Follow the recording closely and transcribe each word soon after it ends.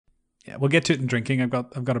Yeah, we'll get to it in drinking. I've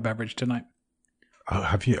got a beverage tonight. Oh,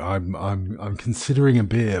 have you? I'm considering a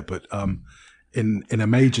beer, but in a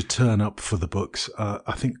major turn up for the books,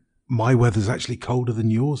 I think my weather's actually colder than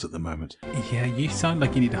yours at the moment. Yeah, you sound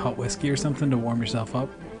like you need a hot whiskey or something to warm yourself up.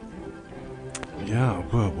 Yeah,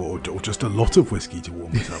 well, or just a lot of whiskey to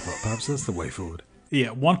warm yourself up. Perhaps that's the way forward.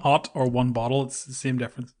 Yeah, one hot or one bottle, it's the same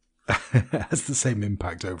difference. Has the same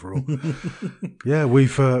impact overall. Yeah,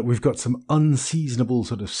 we've got some unseasonable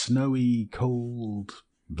sort of snowy, cold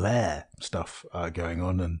Blair stuff going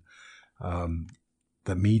on, and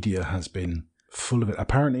the media has been full of it.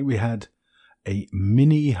 Apparently, we had a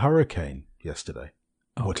mini hurricane yesterday,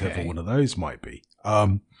 whatever one of those might be.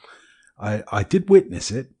 I did witness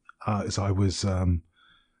it as I was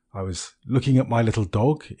looking at my little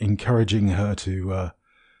dog, encouraging her to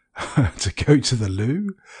to go to the loo,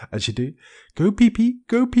 and she did go pee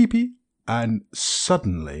pee, and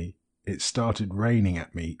suddenly it started raining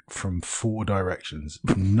at me from 4 directions,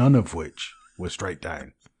 none of which were straight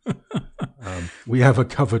down. We have a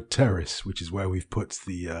covered terrace, which is where we've put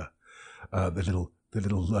the little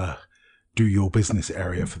do your business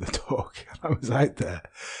area for the dog. I was out there,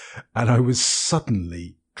 and I was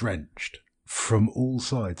suddenly drenched from all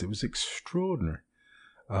sides. It was extraordinary.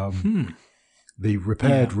 The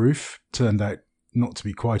repaired roof turned out not to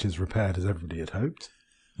be quite as repaired as everybody had hoped.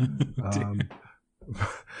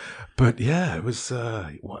 But yeah, it was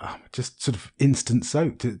just sort of instant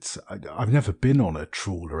soaked. I've never been on a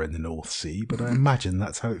trawler in the North Sea, but I imagine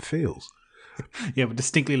that's how it feels. Yeah, but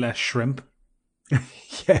distinctly less shrimp.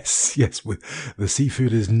 Yes. With the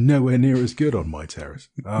seafood is nowhere near as good on my terrace.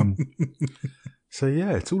 So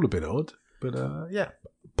yeah, it's all a bit odd, but yeah,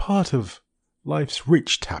 part of life's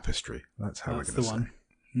rich tapestry. That's how we're going to say.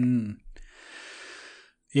 One.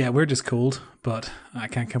 Yeah, we're just cold, but I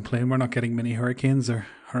can't complain. We're not getting many hurricanes or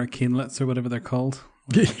hurricanelets or whatever they're called.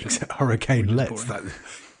 Hurricanelets.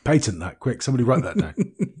 Patent that quick. Somebody write that down.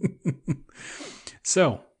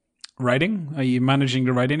 So, writing. Are you managing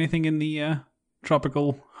to write anything in the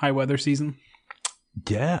tropical high weather season?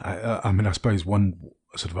 Yeah, I mean, I suppose one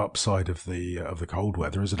sort of upside of the cold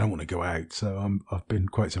weather is I don't want to go out, so I've been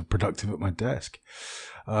quite sort of productive at my desk,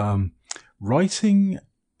 writing.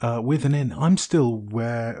 With an N, I'm still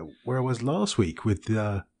where I was last week with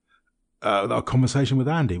our conversation with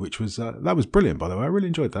Andy, which was that was brilliant, by the way. I really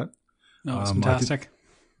enjoyed that. No, it's fantastic.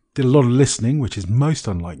 Did a lot of listening, which is most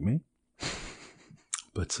unlike me.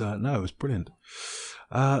 But no, it was brilliant.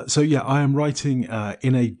 So yeah, I am writing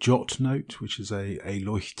in a jot note, which is a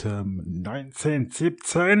Leuchtturm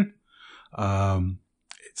 1917.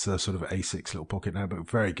 It's a sort of A6 little pocket now, but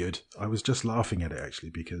very good. I was just laughing at it actually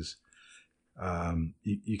because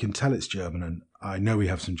you can tell it's German, and I know we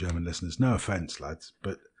have some German listeners. No offense, lads,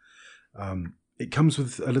 but it comes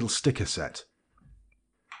with a little sticker set.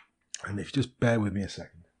 And if you just bear with me a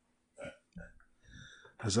second.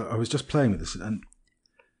 As I was just playing with this, and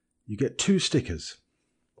you get 2 stickers,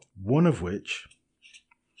 one of which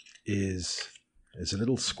is a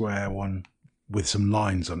little square one with some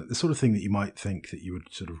lines on it, the sort of thing that you might think that you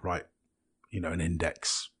would sort of write, an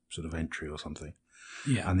index sort of entry or something.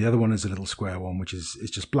 Yeah. And the other one is a little square one, which is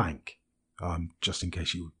just blank, just in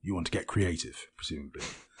case you want to get creative, presumably.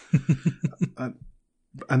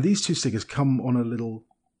 And these 2 stickers come on a little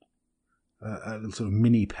sort of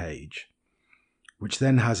mini page, which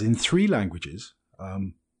then has in 3 languages,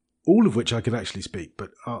 all of which I could actually speak,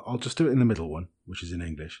 but I'll just do it in the middle one, which is in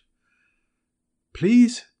English.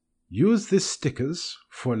 Please use these stickers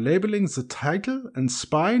for labeling the title and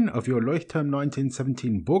spine of your Leuchtturm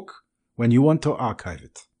 1917 book when you want to archive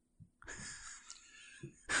it.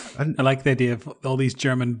 And I like the idea of all these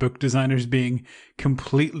German book designers being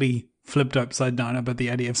completely flipped upside down about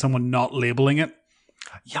the idea of someone not labeling it.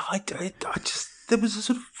 Yeah, I just, there was a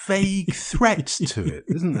sort of vague threat to it,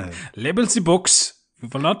 isn't there? Label the books. We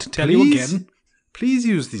will not tell you again. Please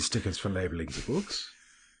use these stickers for labeling the books.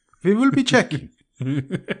 We will be checking.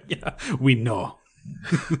 Yeah, we know.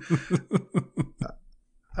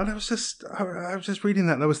 And I was just reading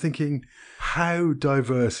that and I was thinking, how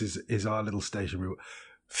diverse is our little stationery?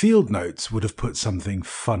 Field Notes would have put something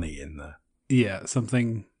funny in there. Yeah,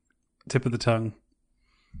 something tip of the tongue.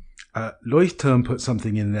 Leuchtturm put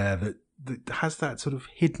something in there that has that sort of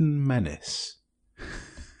hidden menace.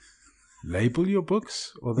 Label your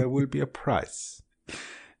books or there will be a price.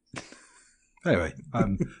 Anyway,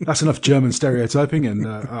 that's enough German stereotyping, and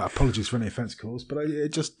apologies for any offence caused, but I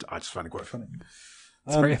just found it quite funny.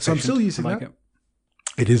 It's very efficient. So I'm still using that.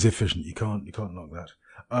 It is efficient. You can't knock that.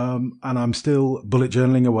 And I'm still bullet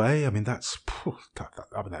journaling away. I mean, that's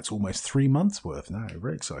almost 3 months worth now.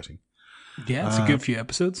 Very exciting. Yeah, it's a good few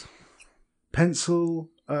episodes. pencil,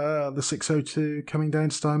 the 602 coming down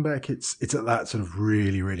Steinbeck. It's at that sort of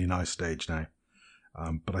really, really nice stage now.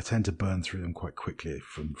 But I tend to burn through them quite quickly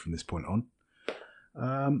from this point on.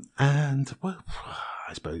 And well,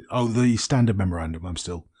 I suppose the standard memorandum. I'm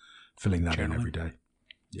still filling that in every day.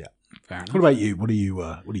 Yeah, fair enough. What about you? What are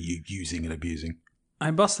you using and abusing? I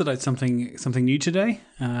busted out something new today.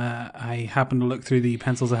 I happened to look through the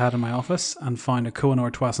pencils I had in my office and found a Koh-i-Noor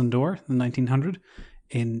Toison d'Or, the 1900,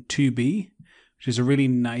 in 2B, which is a really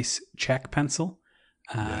nice Czech pencil.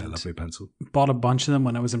 And lovely pencil. Bought a bunch of them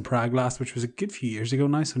when I was in Prague last, which was a good few years ago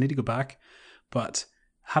now, so I need to go back. But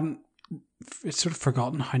it's sort of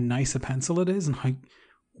forgotten how nice a pencil it is and how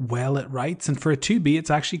well it writes. And for a 2B, it's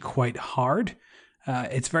actually quite hard.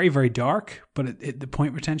 It's very, very dark, but the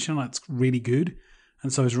point retention on it's really good.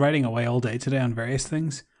 And so I was writing away all day today on various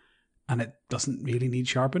things, and it doesn't really need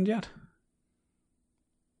sharpened yet.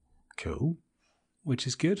 Cool. Which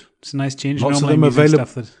is good. It's a nice change. Lots of them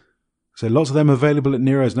available. So lots of them available at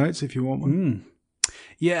Nero's Notes if you want one.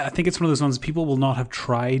 Yeah, I think it's one of those ones people will not have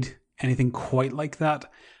tried anything quite like that.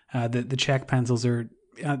 The Czech pencils are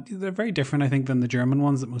they're very different, I think, than the German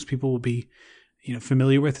ones that most people will be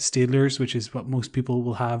familiar with. The Staedtlers, which is what most people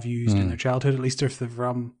will have used in their childhood, at least if they're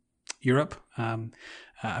from Europe.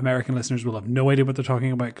 American listeners will have no idea what they're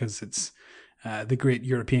talking about because it's the great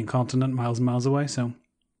European continent miles and miles away. So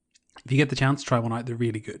if you get the chance, try one out. They're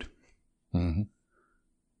really good. Mm-hmm.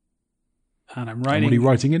 And I'm writing. What are you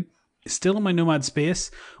writing in? Still in my Nomad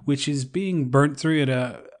space, which is being burnt through at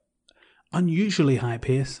a unusually high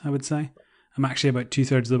pace, I would say. I'm actually about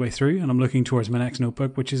 2/3 of the way through, and I'm looking towards my next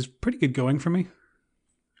notebook, which is pretty good going for me.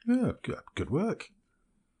 Yeah, good work.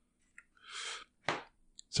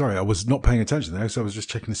 Sorry, I was not paying attention there, so I was just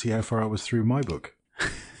checking to see how far I was through my book.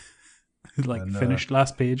 Finished,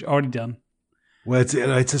 last page, already done. Well, it's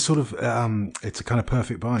a sort of it's a kind of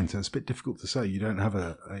perfect bind, so it's a bit difficult to say. You don't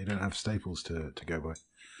have staples to go by.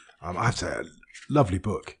 I have to say, a lovely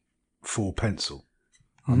book for pencil.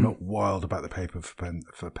 I'm not wild about the paper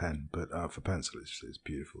for pen, but for pencil, it's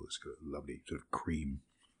beautiful. It's got a lovely sort of cream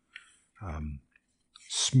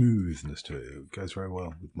smoothness to it. It goes very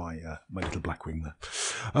well with my little Blackwing there.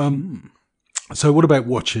 So, what about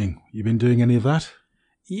watching? You been doing any of that?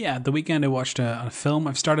 Yeah, the weekend I watched a film.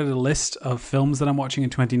 I've started a list of films that I'm watching in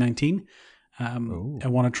 2019. I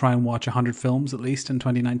want to try and watch 100 films at least in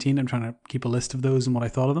 2019. I'm trying to keep a list of those and what I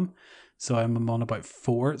thought of them. So I'm on about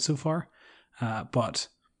 4 so far. But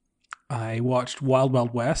I watched Wild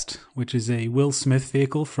Wild West, which is a Will Smith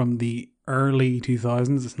vehicle from the early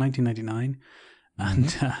 2000s. It's 1999.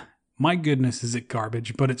 And my goodness, is it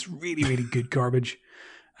garbage, but it's really, really good garbage.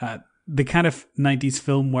 The kind of 90s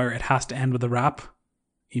film where it has to end with a rap.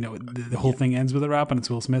 The whole thing ends with a rap and it's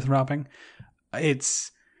Will Smith rapping.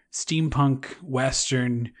 It's steampunk,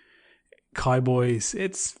 western, cowboys.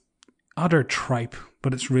 It's utter tripe,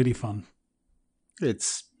 but it's really fun.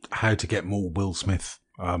 It's how to get more Will Smith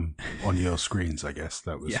on your screens, I guess.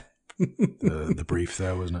 That was the brief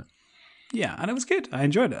there, wasn't it? Yeah, and it was good. I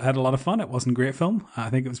enjoyed it. I had a lot of fun. It wasn't a great film. I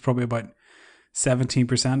think it was probably about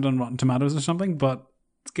 17% on Rotten Tomatoes or something, but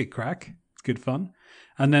it's good crack. It's good fun.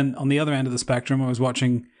 And then on the other end of the spectrum, I was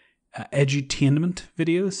watching edutainment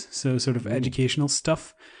videos, so sort of educational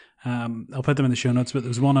stuff. I'll put them in the show notes, but there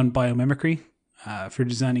was one on biomimicry for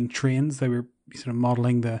designing trains. They were sort of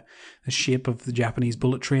modeling the shape of the Japanese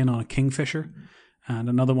bullet train on a Kingfisher. And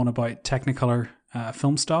another one about Technicolor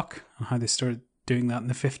film stock and how they started doing that in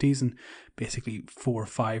the 50s, and basically 4 or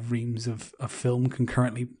 5 reams of film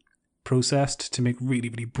concurrently processed to make really,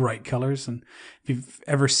 really bright colors. And if you've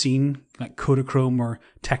ever seen like Kodachrome or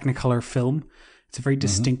Technicolor film, it's a very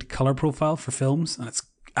distinct color profile for films, and it's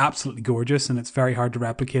absolutely gorgeous, and it's very hard to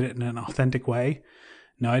replicate it in an authentic way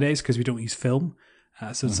nowadays because we don't use film.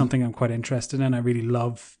 So it's something I'm quite interested in. I really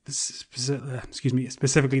love,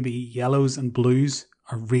 specifically the yellows and blues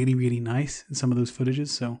are really, really nice in some of those footages.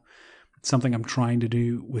 So it's something I'm trying to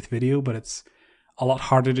do with video, but it's a lot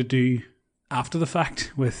harder to do after the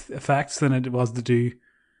fact with effects than it was to do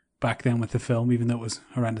back then with the film, even though it was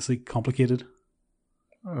horrendously complicated.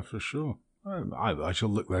 Oh, for sure. I shall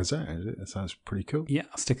look those out. It sounds pretty cool. Yeah,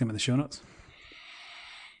 I'll stick them in the show notes.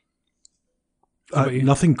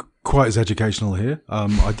 Nothing quite as educational here.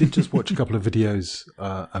 I did just watch a couple of videos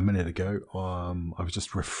a minute ago. I was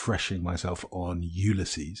just refreshing myself on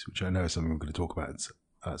Ulysses, which I know is something we're going to talk about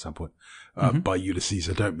at some point. By Ulysses,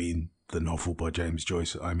 I don't mean the novel by James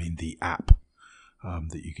Joyce. I mean the app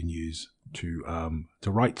that you can use to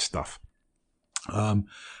write stuff.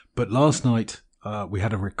 But last night we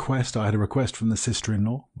had a request. I had a request from the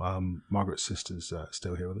sister-in-law. Margaret's sister's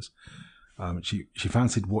still here with us. She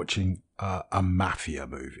fancied watching a mafia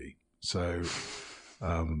movie. So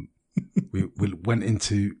we went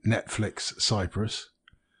into Netflix Cyprus.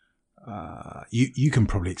 You can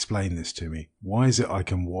probably explain this to me. Why is it I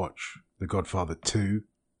can watch The Godfather 2,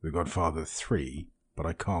 The Godfather 3, but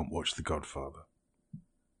I can't watch The Godfather?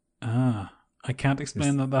 I can't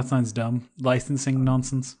explain that. That sounds dumb. Licensing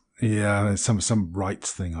nonsense. Yeah, there's some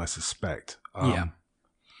rights thing, I suspect. Yeah.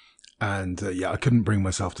 And I couldn't bring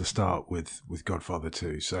myself to start with Godfather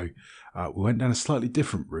 2. So we went down a slightly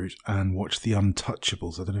different route and watched The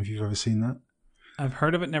Untouchables. I don't know if you've ever seen that. I've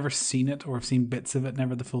heard of it, never seen it, or I've seen bits of it,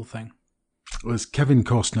 never the full thing. It was Kevin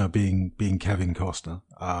Costner being Kevin Costner,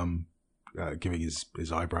 giving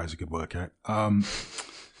his eyebrows a good workout.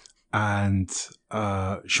 And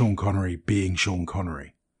Sean Connery being Sean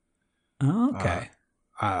Connery. Oh, okay.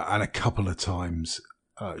 And a couple of times,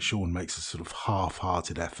 Sean makes a sort of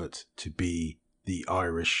half-hearted effort to be the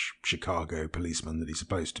Irish Chicago policeman that he's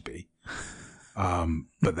supposed to be,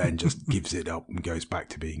 but then just gives it up and goes back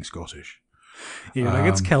to being Scottish. Yeah,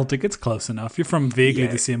 like it's Celtic, it's close enough. You're from vaguely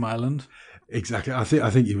the same island. Exactly. I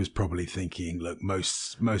think he was probably thinking, look,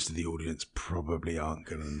 most of the audience probably aren't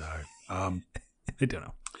going to know. They don't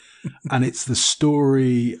know. And it's the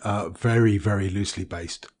story, very, very loosely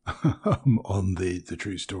based on the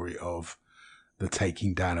true story of the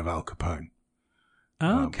taking down of Al Capone.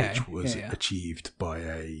 Okay. Which was achieved by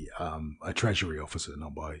a treasury officer,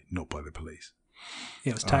 not by the police.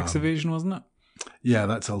 Yeah, it was tax evasion, wasn't it? Yeah,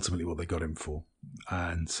 that's ultimately what they got him for.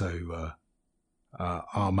 And so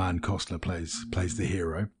our man Costner plays the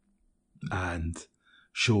hero, and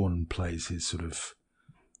Sean plays his sort of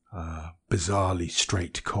bizarrely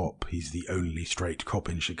straight cop. He's the only straight cop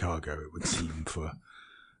in Chicago, it would seem, for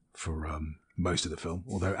most of the film.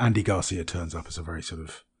 Although Andy Garcia turns up as a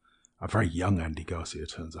very young Andy Garcia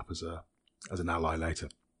turns up as an ally later.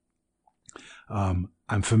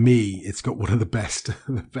 And for me, it's got one of the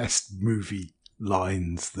best movie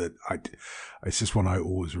lines that it's just one I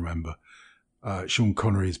always remember. Sean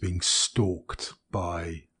Connery is being stalked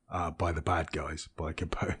by the bad guys, by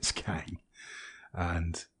Capone's gang,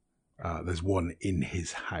 and there's one in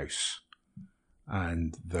his house,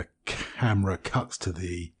 and the camera cuts to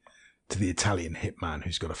the Italian hitman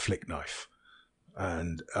who's got a flick knife,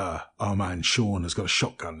 and our man Sean has got a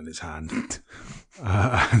shotgun in his hand,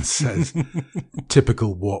 and says,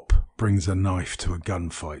 "Typical wop brings a knife to a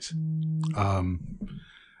gunfight."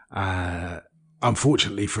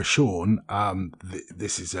 Unfortunately for Sean,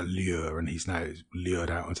 this is a lure, and he's now lured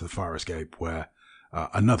out onto the fire escape where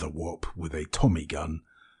another wop with a Tommy gun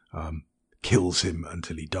kills him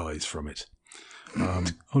until he dies from it.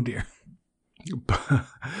 Oh dear.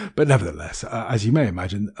 But nevertheless, as you may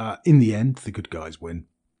imagine, in the end, the good guys win,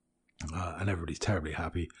 and everybody's terribly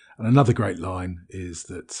happy. And another great line is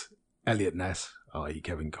that Elliot Ness, i.e.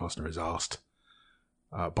 Kevin Costner, is asked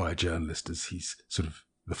by a journalist, as he's sort of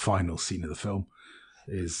the final scene of the film,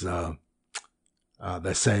 is they're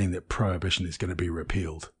saying that prohibition is going to be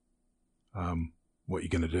repealed. What are you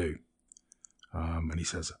going to do? And he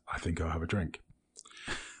says, "I think I'll have a drink."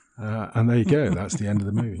 And there you go. That's the end of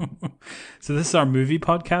the movie. So this is our movie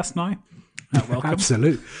podcast now. Welcome.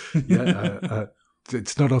 Absolutely. Yeah.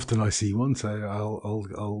 It's not often I see one, so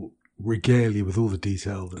I'll regale you with all the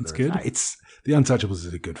detail. That's good. It's The Untouchables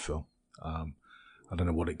is a good film. I don't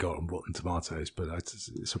know what it got on Rotten Tomatoes, but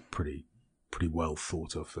it's a pretty well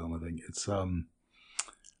thought of film. I think it's I'm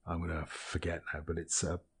going to forget now, but it's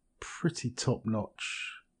a pretty top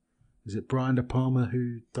notch. Is it Brian De Palma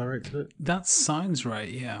who directed it? That sounds right.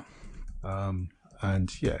 Yeah.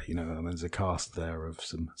 And yeah, there's a cast there of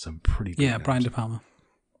some pretty big names. Brian De Palma.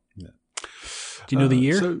 Yeah. Do you know the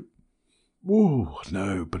year?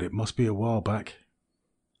 No, but it must be a while back.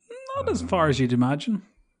 Not as far as you'd imagine.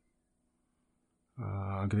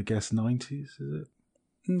 I'm going to guess 90s, is it?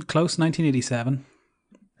 Close, 1987.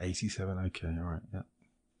 87, okay, all right, yeah.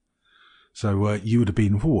 So you would have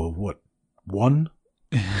been, what, 1?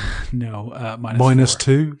 No, minus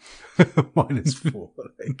 2? Minus 4,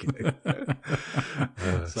 okay.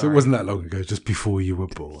 So it wasn't that long ago, just before you were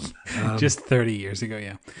born. Just 30 years ago,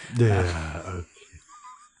 yeah. Yeah,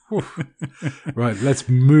 okay. Right, let's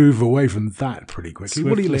move away from that pretty quickly.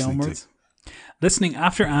 What are you listening to? Listening,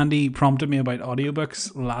 after Andy prompted me about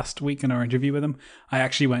audiobooks last week in our interview with him, I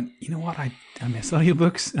actually went, you know what, I miss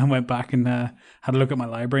audiobooks, and went back and had a look at my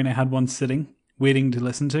library, and I had one sitting, waiting to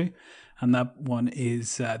listen to, and that one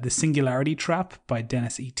is The Singularity Trap by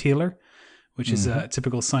Dennis E. Taylor, which is a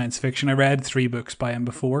typical science fiction. I read 3 books by him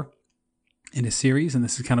before in a series, and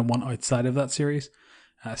this is kind of one outside of that series.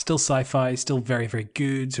 Still sci-fi, still very, very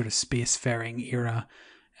good, sort of spacefaring era.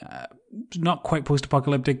 not quite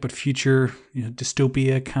post-apocalyptic, but future,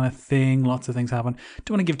 dystopia kind of thing. Lots of things happen.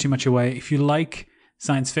 Don't want to give too much away. If you like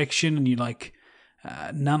science fiction and you like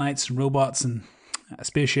nanites and robots and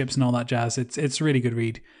spaceships and all that jazz, it's a really good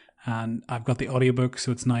read. And I've got the audiobook,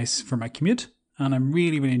 so it's nice for my commute. And I'm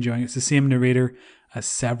really, really enjoying it. It's the same narrator as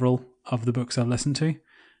several of the books I've listened to.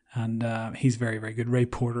 And he's very, very good. Ray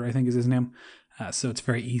Porter, I think is his name. So it's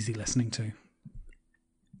very easy listening to.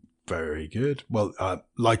 Very good. Well,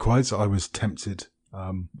 likewise, I was tempted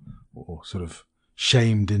or sort of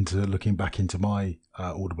shamed into looking back into my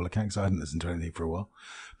Audible account because I hadn't listened to anything for a while.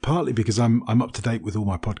 Partly because I'm up to date with all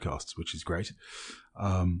my podcasts, which is great.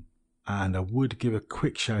 And I would give a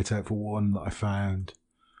quick shout out for one that I found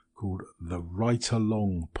called the Right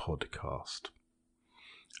Along Podcast.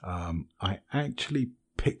 I actually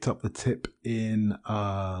picked up the tip in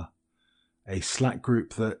a Slack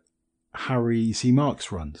group that Harry C.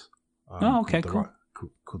 Marks runs. Okay, cool.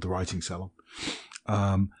 Called The Writing Salon.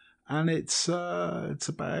 And it's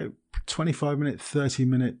about 25-minute,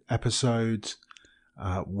 30-minute episodes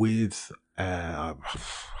with, I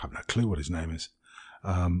have no clue what his name is,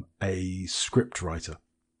 a script writer.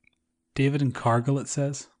 David and Cargill, it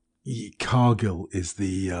says. Cargill is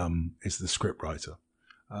the script writer.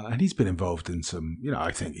 And he's been involved in some,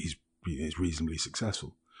 I think he's reasonably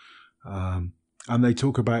successful. And they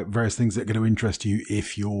talk about various things that are going to interest you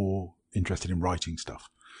if you're interested in writing stuff.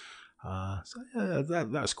 So yeah,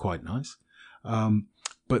 that's quite nice.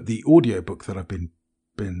 But the audiobook that I've been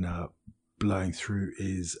blowing through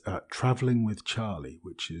is Traveling with Charlie,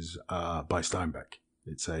 which is by Steinbeck.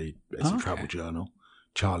 It's a travel journal,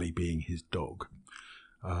 Charlie being his dog.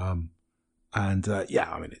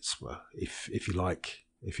 It's if you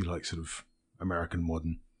like sort of American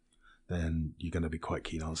modern, then you're going to be quite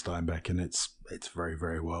keen on Steinbeck, and it's very,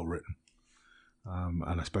 very well written.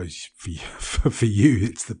 And I suppose for you,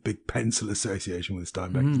 it's the big pencil association with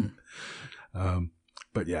Steinbeck. Isn't it?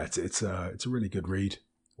 But yeah, it's a really good read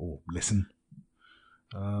or listen.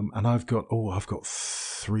 And I've got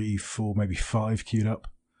 3, 4, maybe 5 queued up.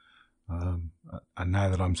 And now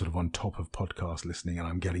that I'm sort of on top of podcast listening and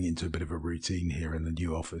I'm getting into a bit of a routine here in the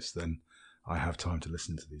new office, then I have time to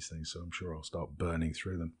listen to these things. So I'm sure I'll start burning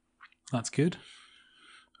through them. That's good.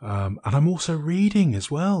 And I'm also reading as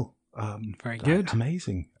well. Very good.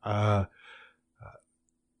 Amazing.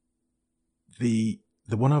 The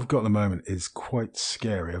one I've got at the moment is quite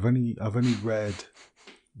scary. I've only read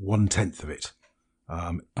 1/10 of it.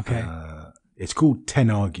 Okay. It's called 10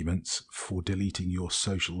 Arguments for Deleting Your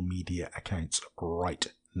Social Media Accounts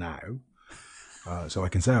Right Now. So I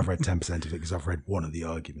can say I've read 10% of it because I've read one of the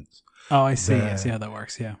arguments. Oh, I see. I see how that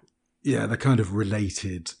works. Yeah. Yeah, they're kind of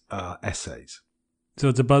related essays. So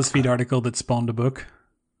it's a BuzzFeed article that spawned a book.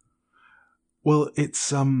 Well,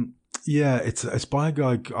 it's by a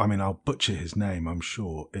guy. I mean, I'll butcher his name, I'm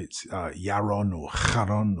sure. It's Yaron or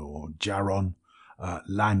Sharon or Jaron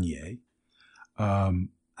Lanier,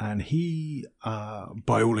 and he,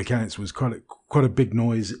 by all accounts, was quite a big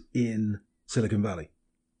noise in Silicon Valley,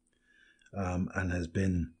 and has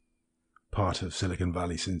been part of Silicon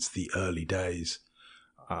Valley since the early days,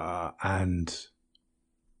 and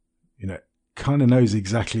kind of knows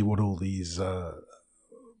exactly what all these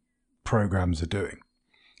programs are doing.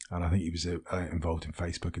 And I think he was involved in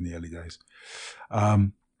Facebook in the early days.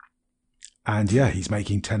 And yeah, he's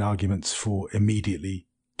making 10 arguments for immediately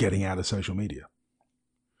getting out of social media.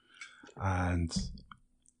 And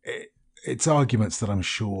it's arguments that I'm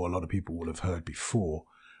sure a lot of people will have heard before,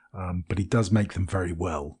 but he does make them very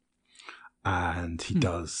well. And he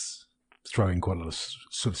does throw in quite a lot of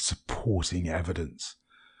sort of supporting evidence.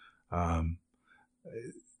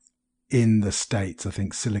 In the States, I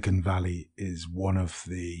think Silicon Valley is one of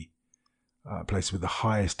the places with the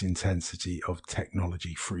highest intensity of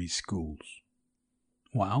technology-free schools.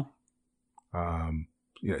 Wow.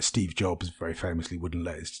 Steve Jobs very famously wouldn't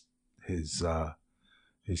let his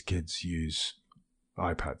kids use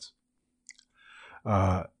iPads.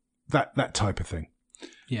 That type of thing.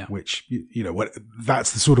 Yeah. Which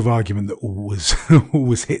that's the sort of argument that always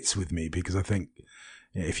always hits with me, because I think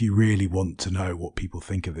if you really want to know what people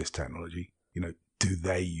think of this technology, do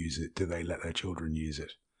they use it? Do they let their children use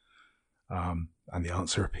it? And the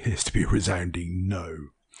answer appears to be a resounding no.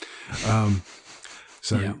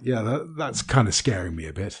 That's kind of scaring me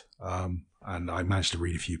a bit. And I managed to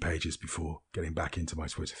read a few pages before getting back into my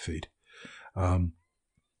Twitter feed. And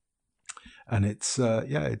it's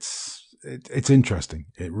interesting.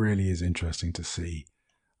 It really is interesting to see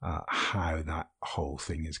how that whole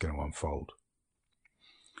thing is going to unfold.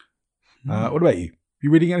 What about you?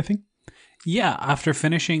 You reading anything? Yeah, after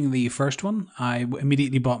finishing the first one, I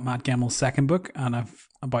immediately bought Matt Gemmel's second book, and I've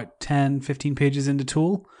about 10, 15 pages into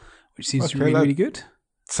Tool, which seems really, really good.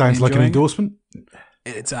 Sounds like an endorsement.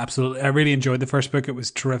 It's absolutely. I really enjoyed the first book. It was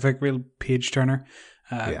terrific, real page turner.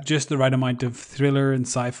 Just the right amount of thriller and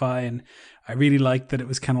sci-fi, and I really liked that it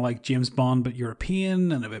was kind of like James Bond but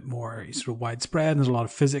European and a bit more sort of widespread. And there's a lot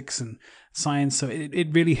of physics and science, so it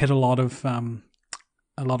really hit a lot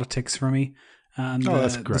of ticks for me. And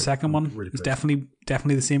that's great. The second one really is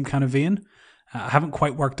definitely the same kind of vein. I haven't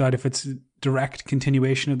quite worked out if it's a direct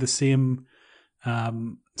continuation of the same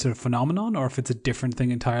sort of phenomenon or if it's a different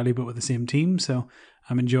thing entirely but with the same team. So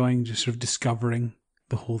I'm enjoying just sort of discovering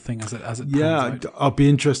the whole thing as it pans out. I'll be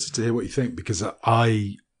interested to hear what you think, because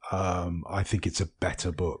I think it's a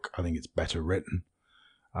better book. I think it's better written.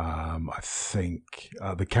 I think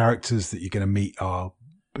the characters that you're going to meet are,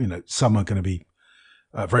 some are going to be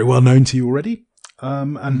very well known to you already,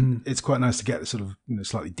 and it's quite nice to get a sort of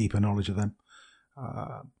slightly deeper knowledge of them.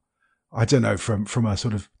 I don't know, from a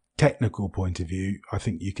sort of technical point of view, I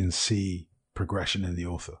think you can see progression in the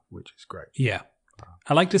author, which is great. Yeah.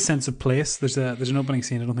 I like the sense of place. There's an opening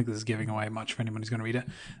scene. I don't think this is giving away much for anyone who's going to read it.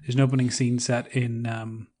 There's an opening scene set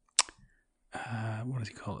in what does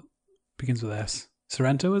he call it? Begins with S.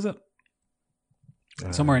 Sorrento, is it?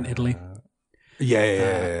 Somewhere in Italy.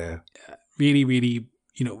 Yeah. Really, really,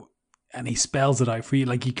 and he spells it out for you.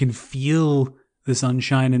 Like you can feel the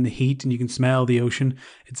sunshine and the heat, and you can smell the ocean.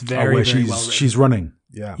 It's very, very well written. She's running.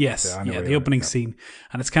 Yeah. Yes. Yeah. The opening scene,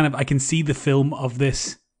 and it's kind of, I can see the film of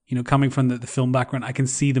this. Coming from the film background, I can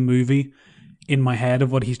see the movie in my head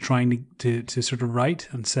of what he's trying to sort of write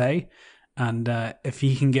and say. And if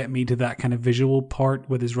he can get me to that kind of visual part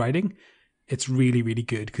with his writing, it's really, really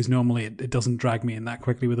good, because normally it doesn't drag me in that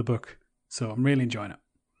quickly with a book. So I'm really enjoying it.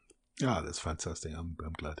 That's fantastic. I'm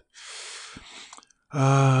glad.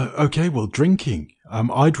 Okay, well, drinking.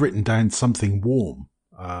 I'd written down something warm.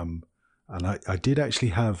 And I did actually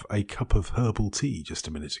have a cup of herbal tea just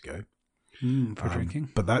a minute ago. For drinking.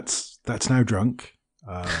 But that's now drunk.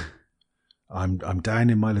 I'm down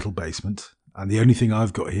in my little basement, and the only thing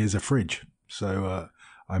I've got here is a fridge. So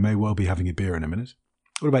I may well be having a beer in a minute.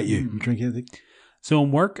 What about you? You drinking anything? So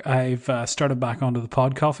in work, I've started back onto the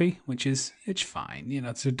pod coffee, which it's fine.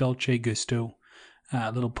 It's a Dolce Gusto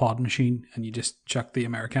little pod machine, and you just chuck the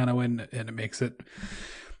Americano in, and it makes it,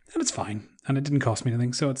 and it's fine. And it didn't cost me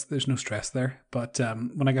anything, so there's no stress there. But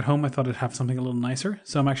when I got home, I thought I'd have something a little nicer.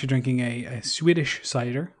 So I'm actually drinking a Swedish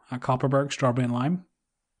cider, a Kopparberg Strawberry and Lime,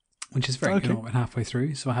 which is very good. I'm about halfway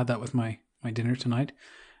through. So I had that with my dinner tonight.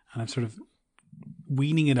 And I'm sort of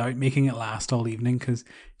weaning it out, making it last all evening, because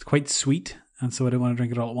it's quite sweet. And so I don't want to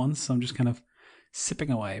drink it all at once. So I'm just kind of sipping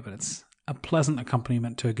away. But it's a pleasant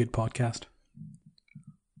accompaniment to a good podcast.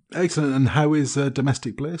 Excellent. And how is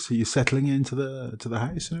domestic bliss? Are you settling into the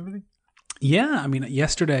house and everything? Yeah, I mean,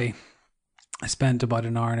 yesterday I spent about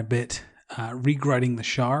an hour and a bit regriting the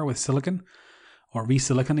shower with silicone, or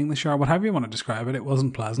resiliconing the shower, whatever you want to describe it. It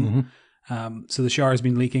wasn't pleasant. So the shower has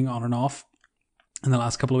been leaking on and off in the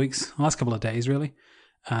last couple of days, really.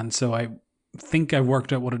 And so I think I've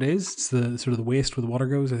worked out what it is. It's the sort of the waste where the water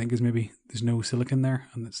goes. I think is maybe there's no silicone there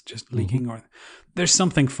and it's just leaking, or there's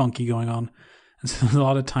something funky going on. And so there's a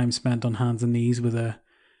lot of time spent on hands and knees with an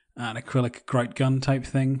acrylic grout gun type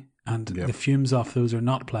thing. And the fumes off those are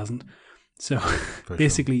not pleasant. So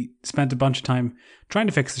basically spent a bunch of time trying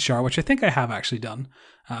to fix the shower, which I think I have actually done,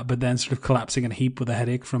 but then sort of collapsing in a heap with a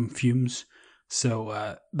headache from fumes.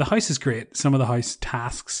 So the house is great. Some of the house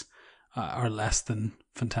tasks are less than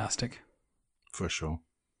fantastic. For sure.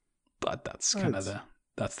 But that's kind of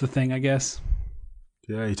that's the thing, I guess.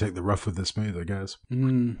 Yeah, you take the rough with the smooth, I guess.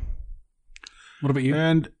 What about you?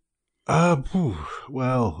 And,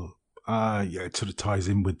 it sort of ties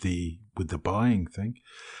in with the buying thing.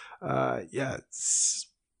 It's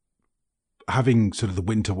having sort of the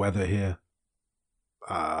winter weather here,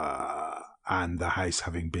 and the house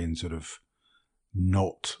having been sort of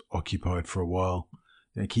not occupied for a while.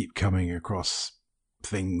 I keep coming across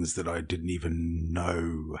things that I didn't even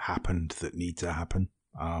know happened that need to happen,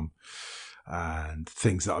 and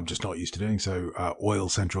things that I'm just not used to doing. So oil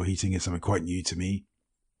central heating is something quite new to me.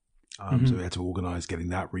 So we had to organise getting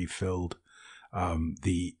that refilled.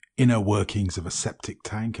 The inner workings of a septic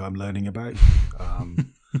tank I'm learning about.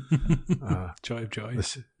 Joy of joy.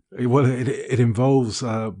 Well, it involves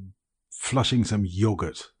flushing some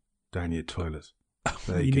yogurt down your toilet.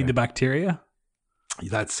 You need the bacteria?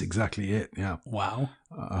 That's exactly it, yeah. Wow.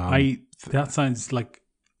 That sounds like...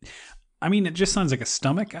 I mean, it just sounds like a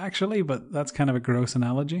stomach, actually, but that's kind of a gross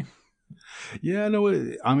analogy. Yeah, no,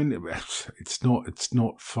 I mean, it's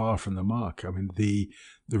not far from the mark. I mean, the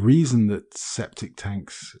reason that septic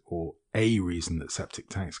tanks, or a reason that septic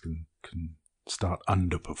tanks can start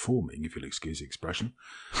underperforming, if you'll excuse the expression,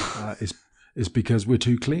 is because we're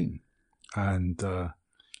too clean, and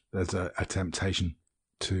there's a temptation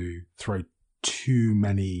to throw too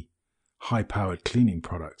many high-powered cleaning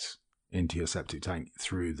products into your septic tank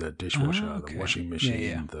through the dishwasher, the washing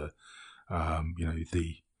machine,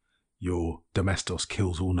 your Domestos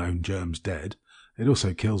kills all known germs dead. It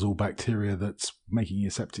also kills all bacteria that's making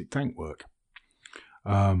your septic tank work.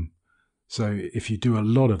 So if you do a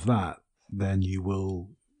lot of that, then you will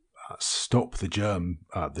stop the germ,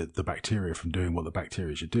 the bacteria from doing what the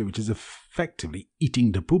bacteria should do, which is effectively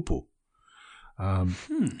eating the poo-poo.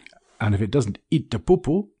 And if it doesn't eat the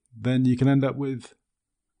poo-poo, then you can end up with,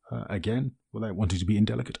 again, without wanting to be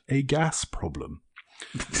indelicate, a gas problem.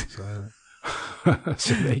 So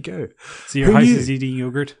there you go. So your house is eating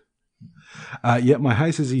yogurt? Yeah, my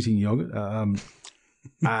house is eating yogurt.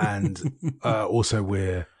 And also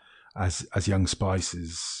we're, as Young Spice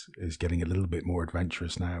is getting a little bit more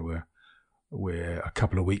adventurous now, we're a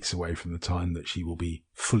couple of weeks away from the time that she will be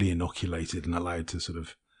fully inoculated and allowed to sort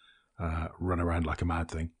of run around like a mad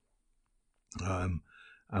thing. And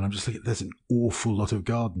I'm just thinking, there's an awful lot of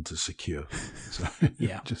garden to secure. So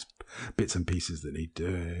yeah, just bits and pieces that need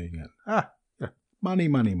doing. And, money.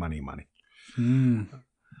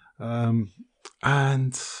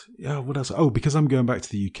 And yeah, what else? Oh, because I'm going back to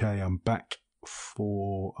the UK, I'm back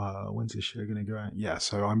for, when's this show going to go out? Yeah,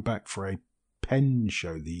 so I'm back for a pen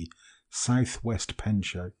show, the Southwest Pen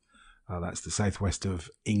Show. That's the southwest of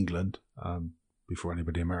England, before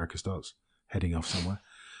anybody in America starts heading off somewhere.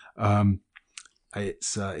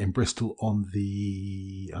 It's in Bristol on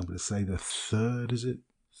the, I'm going to say the 3rd, is it?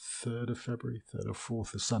 3rd of February, 3rd or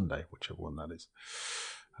 4th of Sunday, whichever one that is.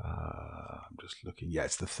 I'm just looking. Yeah,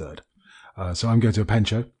 it's the 3rd. So I'm going to a pen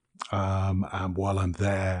show. And while I'm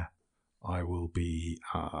there, I will be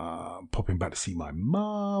popping back to see my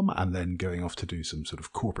mum and then going off to do some sort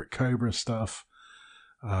of corporate Cobra stuff.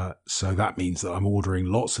 So that means that I'm ordering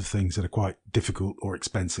lots of things that are quite difficult or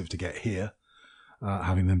expensive to get here,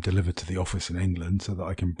 having them delivered to the office in England so that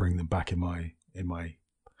I can bring them back in my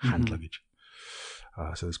hand luggage.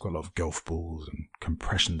 So there's quite a lot of golf balls and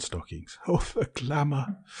compression stockings. Oh, the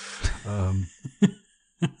glamour!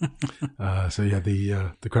 So yeah,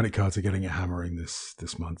 the credit cards are getting a hammering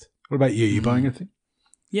this month. What about you? Are you buying anything?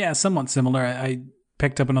 Yeah, somewhat similar. I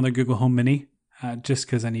picked up another Google Home Mini just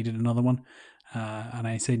because I needed another one, and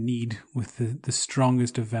I say need with the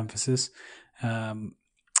strongest of emphasis.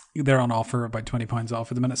 They're on offer, about £20 off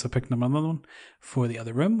at the minute, so I picked up another one for the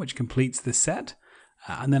other room, which completes the set.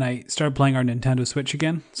 And then I started playing our Nintendo Switch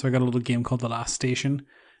again. So I got a little game called The Last Station,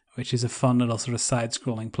 which is a fun little sort of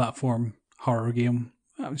side-scrolling platform horror game,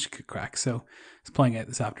 which could crack. So I was playing it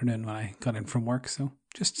this afternoon when I got in from work. So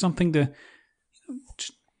just something to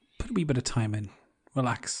just put a wee bit of time in,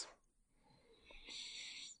 relax.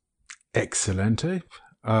 Excellent.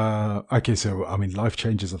 Okay, so I mean, life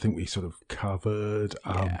changes. I think we sort of covered.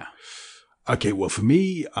 Yeah. Okay, well, for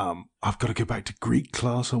me, I've got to go back to Greek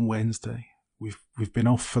class on Wednesday. We've been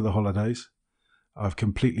off for the holidays. I've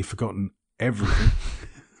completely forgotten everything.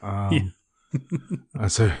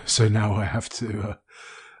 So now I have to,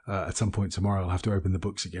 at some point tomorrow, I'll have to open the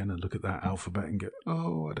books again and look at that alphabet and go,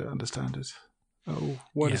 oh, I don't understand it. Oh,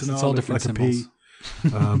 why does an R look like a P?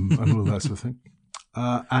 And all of that sort of thing.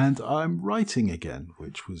 And I'm writing again,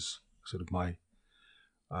 which was sort of my,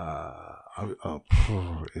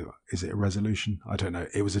 is it a resolution? I don't know.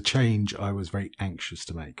 It was a change I was very anxious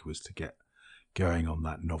to make, was to get going on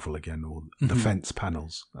that novel again, or the Fence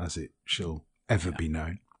Panels, as it shall ever be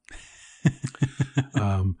known.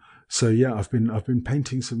 So yeah, I've been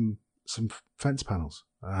painting some fence panels.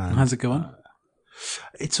 And, how's it going?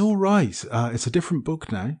 It's all right. It's a different book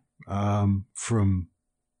now from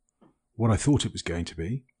what I thought it was going to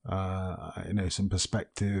be. Some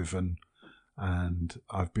perspective, and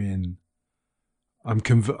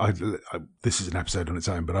this is an episode on its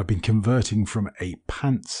own, but I've been converting from a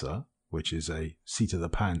pantser, which is a seat of the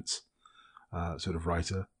pants sort of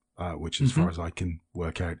writer, which as far as I can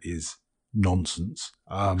work out is nonsense.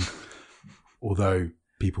 Although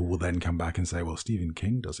people will then come back and say, well, Stephen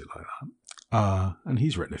King does it like that. And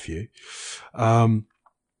he's written a few,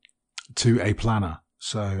 to a planner.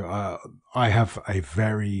 So I have a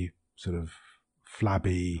very sort of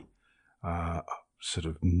flabby, sort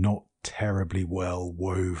of not terribly well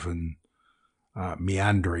woven,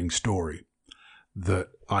 meandering story that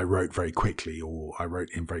I wrote very quickly, or I wrote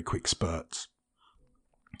in very quick spurts,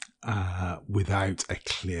 without a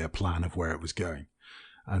clear plan of where it was going.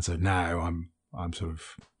 And so now I'm sort of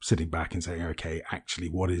sitting back and saying, okay, actually,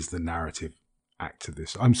 what is the narrative act to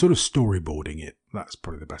this? I'm sort of storyboarding it. That's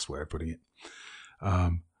probably the best way of putting it.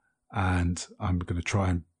 And I'm going to try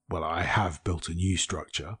and, well, I have built a new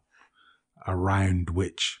structure around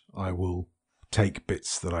which I will take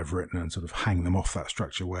bits that I've written and sort of hang them off that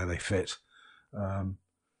structure where they fit, and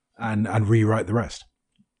rewrite the rest.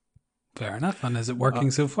 Fair enough. And is it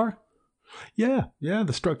working so far? Yeah,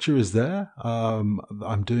 the structure is there.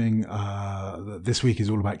 I'm doing, this week is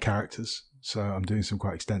all about characters. So I'm doing some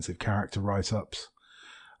quite extensive character write-ups.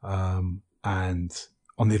 And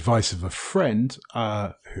on the advice of a friend,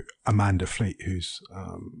 Amanda Fleet, who's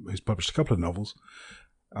published a couple of novels,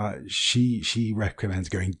 she recommends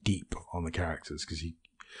going deep on the characters, because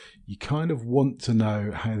you kind of want to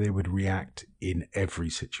know how they would react in every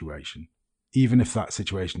situation, even if that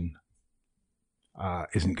situation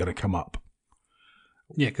isn't going to come up.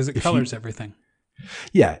 Yeah, because it colors everything.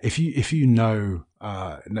 Yeah, if you know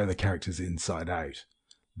the characters inside out,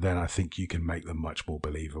 then I think you can make them much more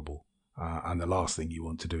believable. And the last thing you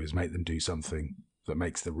want to do is make them do something that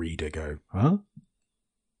makes the reader go, huh?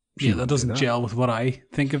 Yeah, that doesn't gel with what I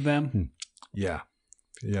think of them. Yeah.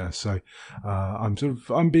 So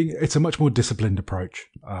it's a much more disciplined approach,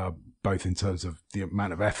 both in terms of the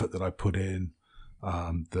amount of effort that I put in,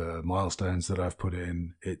 the milestones that I've put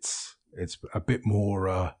in. It's a bit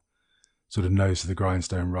more sort of nose to the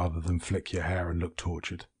grindstone rather than flick your hair and look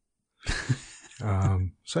tortured.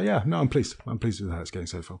 So yeah, no, I'm pleased. I'm pleased with how it's going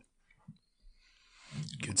so far.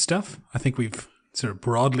 Good stuff. I think we've sort of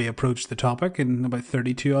broadly approached the topic in about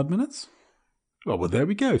 32 odd minutes. Well, there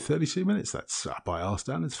we go. 32 minutes. That's by our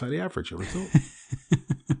standards fairly average, I would have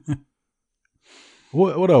thought.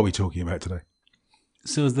 What are we talking about today?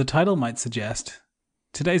 So as the title might suggest,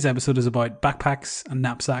 today's episode is about backpacks and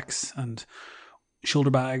knapsacks and shoulder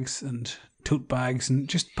bags and tote bags and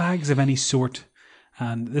just bags of any sort.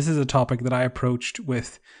 And this is a topic that I approached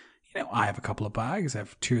with, I have a couple of bags. I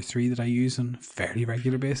have 2 or 3 that I use on a fairly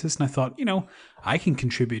regular basis. And I thought, I can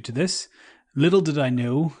contribute to this. Little did I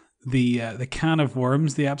know the can of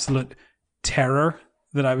worms, the absolute terror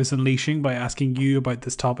that I was unleashing by asking you about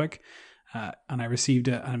this topic. And I received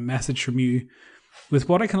a message from you with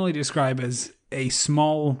what I can only describe as a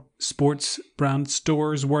small sports brand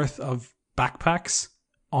store's worth of backpacks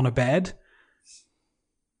on a bed.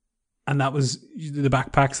 And that was the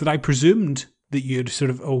backpacks that I presumed that you'd sort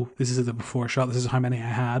of, this is the before shot, this is how many I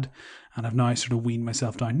had, and I've now sort of weaned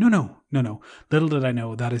myself down. No. Little did I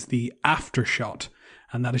know that is the after shot,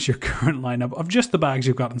 and that is your current lineup of just the bags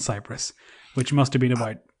you've got in Cyprus, which must have been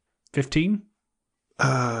about 15?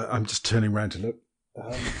 I'm just turning around to look.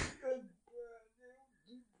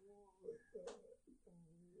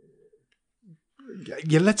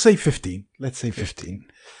 Yeah, let's say 15. The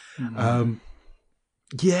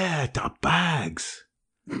bags.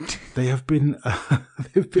 They have been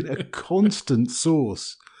a constant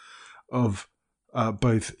source of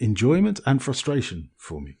both enjoyment and frustration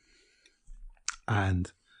for me.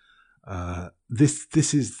 And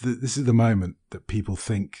this is the moment that people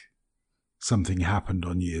think something happened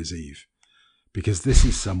on New Year's Eve, because this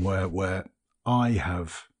is somewhere where I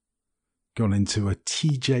have gone into a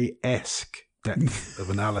TJ-esque depth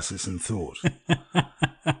of analysis and thought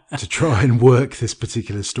to try and work this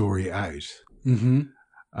particular story out. Mm-hmm.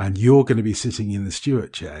 And you're going to be sitting in the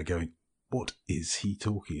Stuart chair going, what is he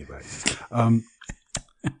talking about?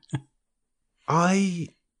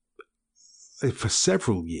 For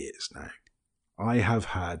several years now, I have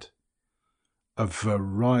had a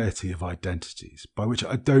variety of identities, by which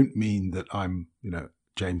I don't mean that I'm,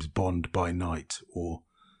 James Bond by night or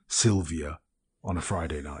Sylvia on a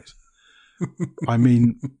Friday night. I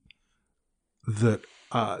mean that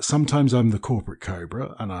sometimes I'm the corporate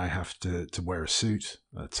cobra and I have to wear a suit,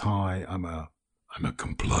 a tie. I'm a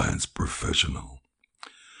compliance professional.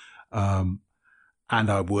 And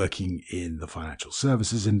I'm working in the financial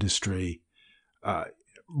services industry.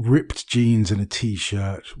 Ripped jeans and a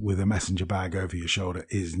t-shirt with a messenger bag over your shoulder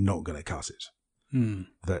is not going to cut it.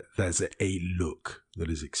 That there's a look that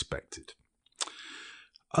is expected.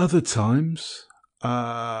 Other times,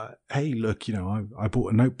 hey, look, I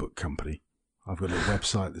bought a notebook company. I've got a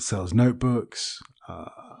website that sells notebooks.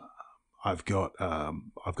 I've got a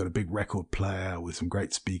big record player with some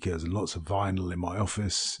great speakers and lots of vinyl in my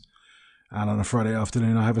office. And on a Friday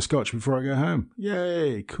afternoon, I have a scotch before I go home.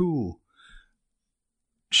 Yay, cool.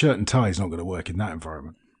 Shirt and tie is not going to work in that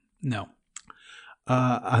environment. No.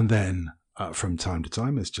 And then from time to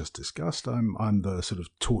time, as just discussed, I'm the sort of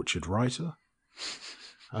tortured writer,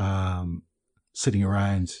 sitting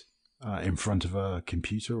around in front of a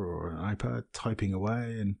computer or an iPad, typing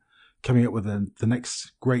away and coming up with the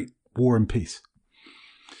next great War and Peace.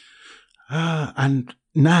 And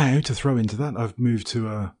now, to throw into that, I've moved to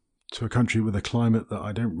a country with a climate that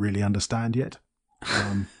I don't really understand yet.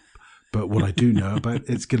 But what I do know about,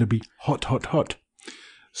 it's going to be hot, hot, hot.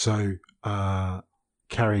 So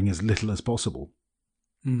carrying as little as possible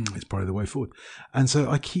is probably the way forward. And so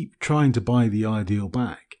I keep trying to buy the ideal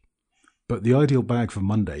bag. But the ideal bag for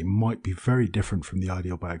Monday might be very different from the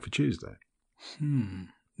ideal bag for Tuesday.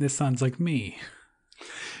 This sounds like me.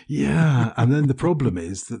 Yeah, and then the problem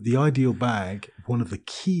is that the ideal bag, one of the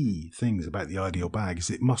key things about the ideal bag is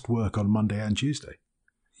it must work on Monday and Tuesday.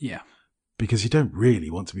 Yeah. Because you don't really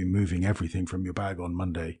want to be moving everything from your bag on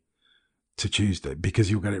Monday to Tuesday because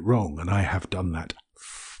you'll get it wrong. And I have done that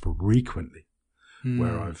frequently.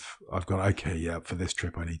 Where I've gone, okay, yeah, for this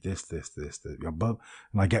trip I need this, and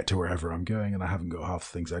I get to wherever I'm going and I haven't got half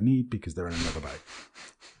the things I need because they're in another bag.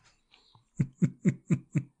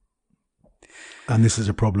 And this is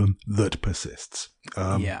a problem that persists.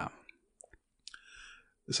 Yeah.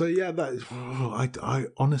 So yeah, that is, I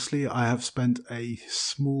honestly, I have spent a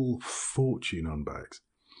small fortune on bags.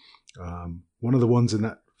 One of the ones in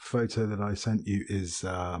that photo that I sent you is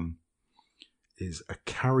a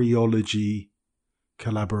Carryology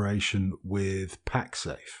collaboration with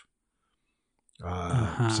PackSafe.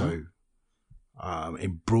 So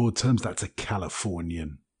in broad terms, that's a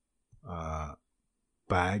Californian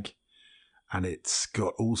bag, and it's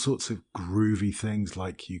got all sorts of groovy things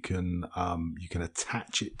like you can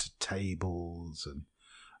attach it to tables and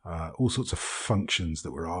all sorts of functions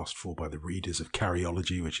that were asked for by the readers of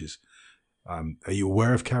Carryology, which is are you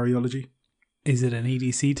aware of Carryology? Is it an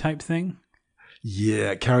EDC type thing?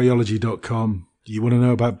 Yeah, carryology.com. You want to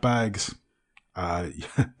know about bags?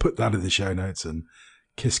 Put that in the show notes and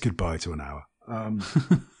kiss goodbye to an hour.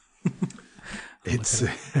 It's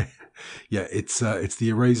it's the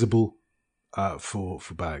erasable for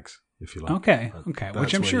bags, if you like. Okay,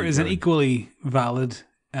 which I'm sure is an equally valid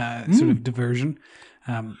sort of diversion.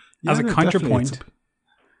 As a counterpoint,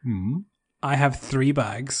 I have 3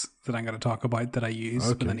 bags that I'm going to talk about that I use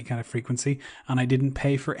with any kind of frequency, and I didn't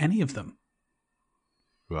pay for any of them.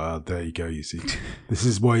 Well, there you go, you see. This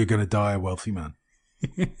is why you're going to die a wealthy man.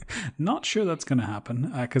 Not sure that's going to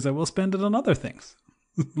happen, because I will spend it on other things,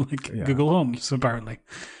 like Google Home, so apparently.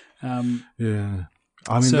 Yeah.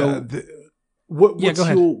 I mean, so, what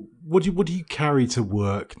do you carry to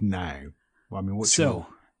work now? I mean,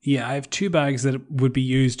 I have 2 bags that would be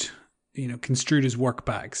used, construed as work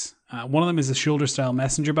bags. One of them is a shoulder-style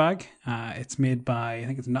messenger bag. It's made by, I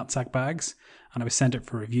think it's Nutsack Bags, and I was sent it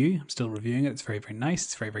for review. I'm still reviewing it. It's very, very nice.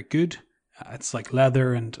 It's very, very good. It's like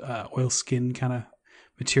leather and oilskin kind of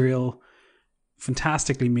material.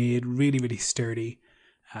 Fantastically made, really, really sturdy.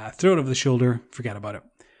 Throw it over the shoulder, forget about it.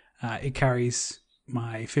 It carries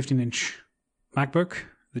my 15-inch MacBook,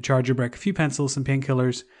 the charger brick, a few pencils, some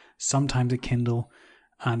painkillers, sometimes a Kindle,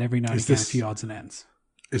 and every now and again a few odds and ends.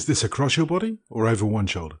 Is this across your body or over one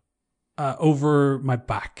shoulder? Over my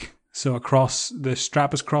back. So across, the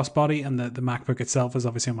strap is crossbody and the MacBook itself is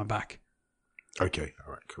obviously on my back. Okay,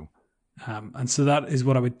 all right, cool. And so that is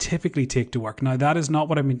what I would typically take to work. Now, that is not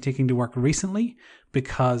what I've been taking to work recently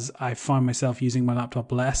because I found myself using my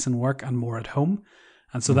laptop less in work and more at home.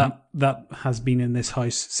 And so that has been in this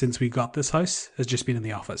house since we got this house, has just been in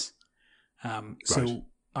the office. So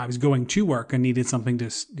I was going to work and needed something to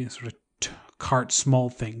sort of cart small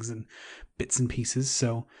things and bits and pieces.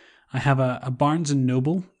 So I have a Barnes &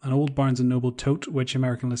 Noble, an old Barnes & Noble tote, which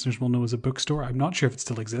American listeners will know as a bookstore. I'm not sure if it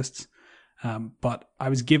still exists. But I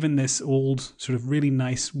was given this old, sort of really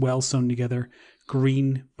nice, well sewn together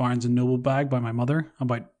green Barnes & Noble bag by my mother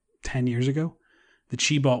about 10 years ago that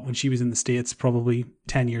she bought when she was in the States, probably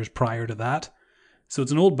 10 years prior to that. So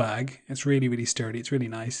it's an old bag. It's really, really sturdy. It's really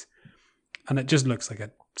nice. And it just looks like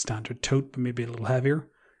a standard tote, but maybe a little heavier.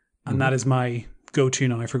 And that is my go-to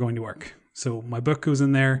now for going to work. So my book goes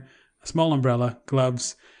in there, a small umbrella,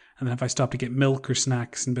 gloves, and then if I stop to get milk or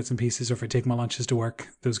snacks and bits and pieces, or if I take my lunches to work,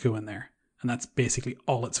 those go in there. And that's basically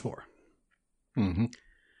all it's for. Mm-hmm.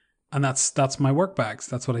 And that's my work bags.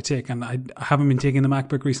 That's what I take. And I haven't been taking the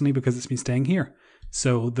MacBook recently because it's been staying here.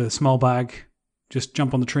 So the small bag, just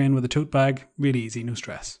jump on the train with a tote bag. Really easy, no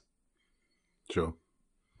stress. Sure.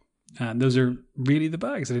 And those are really the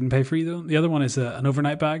bags. I didn't pay for either. The other one is an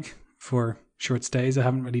overnight bag for short stays. I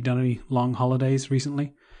haven't really done any long holidays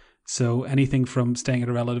recently. So anything from staying at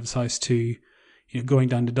a relative's house to going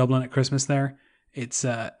down to Dublin at Christmas there. It's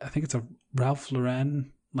I think it's a Ralph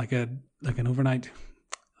Lauren, like an overnight,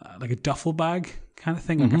 like a duffel bag kind of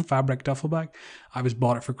thing, like a fabric duffel bag. I was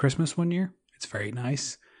bought it for Christmas one year. It's very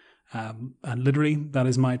nice. And literally, that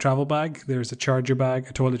is my travel bag. There's a charger bag,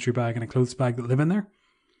 a toiletry bag, and a clothes bag that live in there.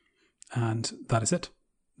 And that is it.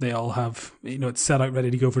 They all have, it's set out ready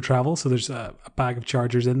to go for travel. So there's a bag of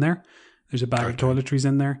chargers in there. There's a bag of toiletries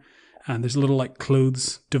in there. And there's a little like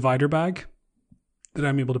clothes divider bag that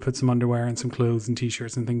I'm able to put some underwear and some clothes and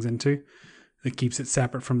t-shirts and things into. That keeps it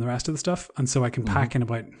separate from the rest of the stuff. And so I can pack in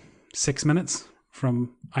about 6 minutes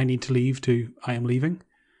from I need to leave to I am leaving.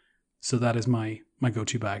 So that is my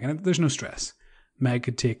go-to bag. And there's no stress. Meg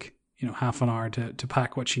could take, half an hour to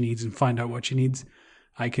pack what she needs and find out what she needs.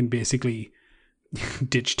 I can basically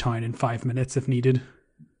ditch town in 5 minutes if needed.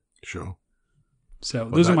 Sure. So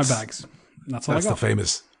those are my bags. That's all I got.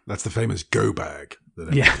 That's the famous go bag that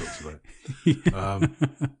everyone talks about.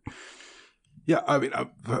 Yeah, I mean,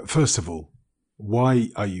 first of all, why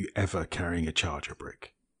are you ever carrying a charger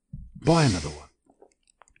brick? Buy another one.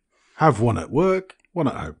 Have one at work, one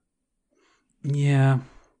at home. Yeah.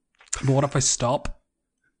 But what if I stop?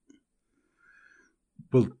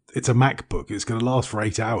 Well, it's a MacBook. It's going to last for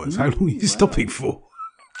 8 hours. How long are you stopping for?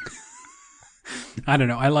 I don't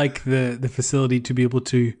know. I like the facility to be able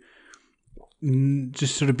to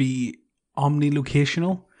just sort of be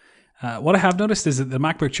omnilocational. What I have noticed is that the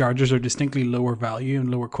MacBook chargers are distinctly lower value and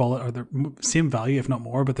lower quality, or they're same value, if not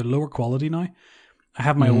more, but they're lower quality now. I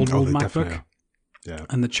have my old MacBook,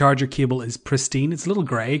 and the charger cable is pristine. It's a little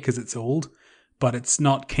grey because it's old, but it's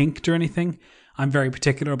not kinked or anything. I'm very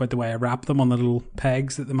particular about the way I wrap them on the little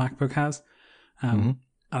pegs that the MacBook has. And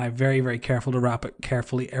I'm very, very careful to wrap it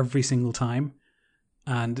carefully every single time.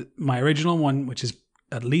 And my original one, which is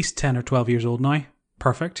at least 10 or 12 years old now,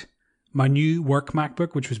 perfect. My new work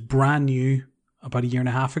MacBook, which was brand new about a year and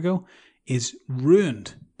a half ago, is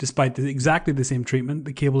ruined despite exactly the same treatment.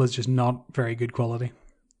 The cable is just not very good quality.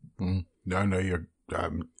 No, you're.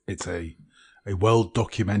 It's a well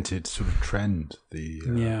documented sort of trend.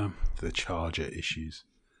 The charger issues.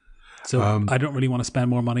 So I don't really want to spend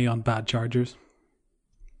more money on bad chargers.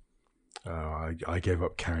 I gave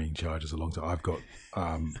up carrying chargers a long time. I've got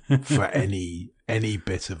for any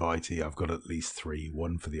bit of IT, I've got at least 3: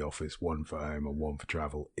 one for the office, one for home, and one for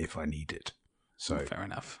travel if I need it. So fair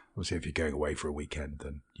enough. Obviously, if you're going away for a weekend,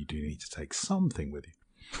 then you do need to take something with you.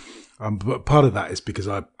 But part of that is because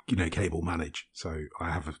I, cable manage, so I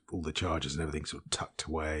have all the chargers and everything sort of tucked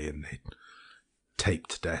away and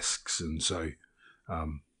taped to desks, and so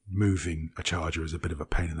moving a charger is a bit of a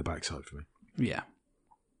pain in the backside for me. Yeah.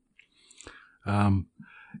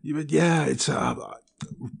 It's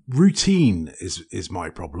routine is my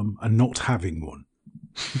problem, and not having one.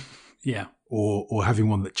 Yeah. Or having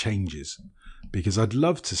one that changes, because I'd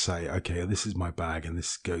love to say, okay, this is my bag and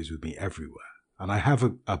this goes with me everywhere. And I have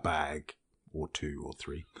a bag or 2 or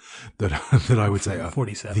 3 that I would say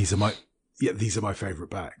 47. These are my favorite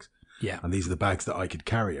bags. Yeah. And these are the bags that I could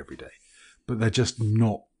carry every day. But they're just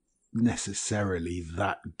not necessarily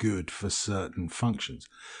that good for certain functions.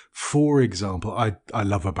 For example, I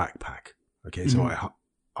love a backpack. Okay, so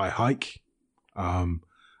I hike. I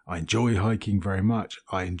enjoy hiking very much.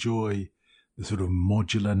 I enjoy the sort of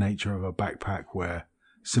modular nature of a backpack where,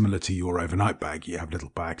 similar to your overnight bag, you have little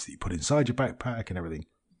bags that you put inside your backpack and everything,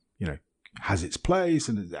 has its place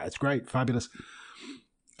and it's great, fabulous.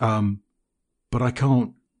 But I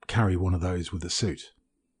can't carry one of those with a suit.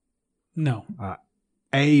 No.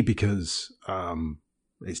 Because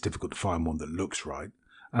it's difficult to find one that looks right,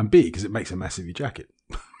 and B, because it makes a mess of your jacket.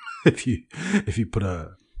 if you put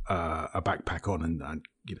a backpack on and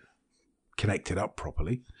connect it up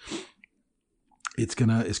properly, it's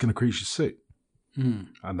gonna crease your suit,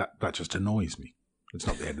 and that just annoys me. It's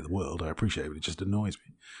not the end of the world. I appreciate it, but it just annoys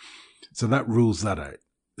me. So that rules that out.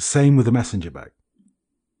 Same with a messenger bag.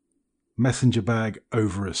 Messenger bag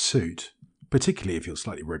over a suit, particularly if you're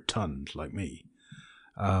slightly rotund like me,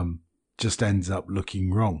 just ends up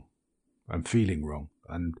looking wrong and feeling wrong,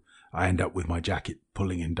 and I end up with my jacket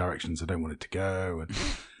pulling in directions I don't want it to go. And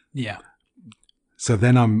yeah. So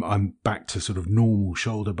then I'm back to sort of normal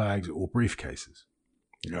shoulder bags or briefcases.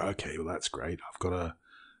 Okay, well that's great. I've got a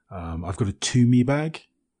Tumi bag.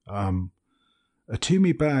 A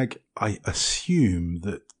Tumi bag, I assume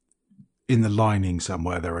that in the lining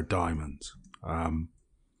somewhere there are diamonds.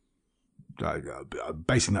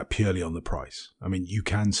 Basing that purely on the price. I mean, you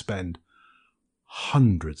can spend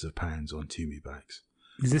hundreds of pounds on Tumi bags.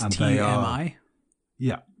 Is this TMI?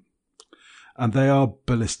 Yeah. And they are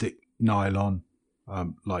ballistic nylon,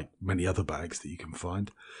 like many other bags that you can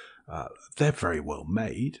find. They're very well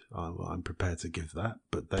made. I'm prepared to give that,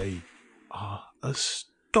 but they are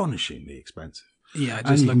astonishingly expensive. Yeah, I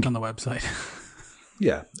just looked on the website.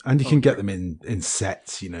 Yeah, and you can get them in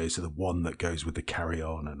sets, so the one that goes with the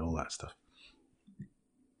carry-on and all that stuff.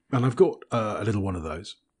 And I've got a little one of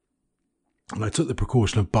those. And I took the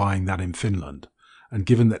precaution of buying that in Finland. And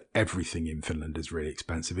given that everything in Finland is really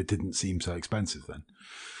expensive, it didn't seem so expensive then.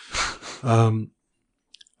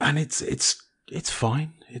 And it's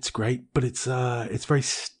fine. It's great, but it's very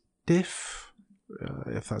stiff,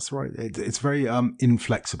 if that's right. It's very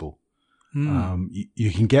inflexible.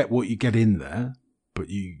 You can get what you get in there, but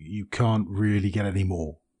you can't really get any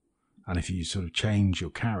more. And if you sort of change your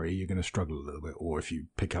carry, you're going to struggle a little bit. Or if you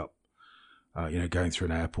pick up, going through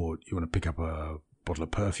an airport, you want to pick up a bottle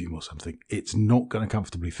of perfume or something, it's not going to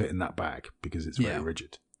comfortably fit in that bag because it's very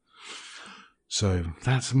rigid. So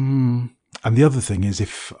that's... And the other thing is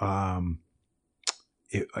if...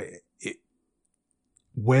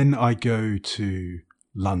 when I go to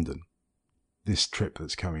London, this trip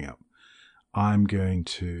that's coming up, I'm going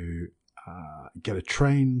to get a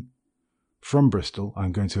train from Bristol.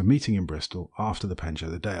 I'm going to a meeting in Bristol after the pen show,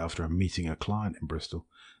 the day after I'm meeting a client in Bristol.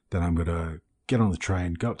 Then I'm going to get on the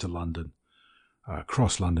train, go up to London,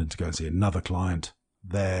 cross London to go and see another client.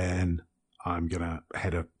 Then I'm going to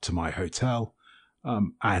head up to my hotel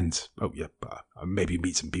and maybe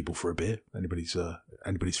meet some people for a beer.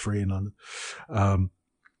 Anybody's free in London.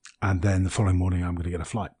 And then the following morning, I'm going to get a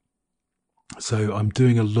flight. So I'm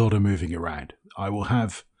doing a lot of moving around. I will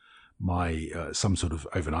have my some sort of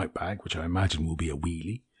overnight bag, which I imagine will be a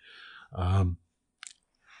wheelie.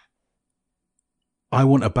 I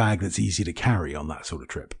want a bag that's easy to carry on that sort of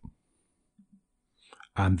trip.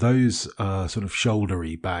 And those sort of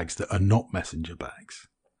shouldery bags that are not messenger bags.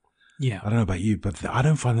 Yeah. I don't know about you, but I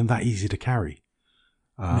don't find them that easy to carry.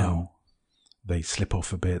 No. They slip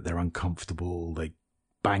off a bit. They're uncomfortable. They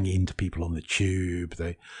bang into people on the tube.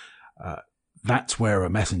 That's where a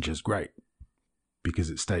messenger's great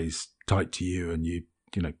because it stays tight to you and you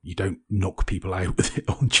don't knock people out with it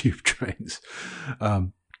on tube trains.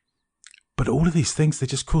 But all of these things, they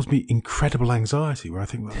just cause me incredible anxiety where I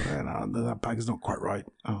think, that bag is not quite right.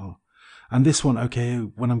 Oh. And this one, okay,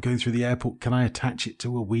 when I'm going through the airport, can I attach it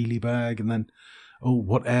to a wheelie bag? And then,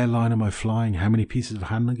 what airline am I flying? How many pieces of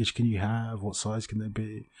hand luggage can you have? What size can they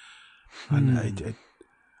be?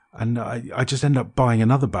 And I just end up buying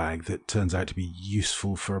another bag that turns out to be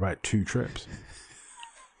useful for about 2 trips.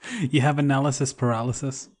 You have analysis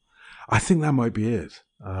paralysis. I think that might be it.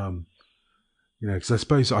 Because I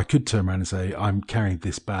suppose I could turn around and say, I'm carrying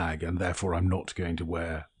this bag and therefore I'm not going to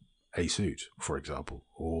wear a suit, for example.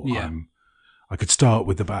 Or I could start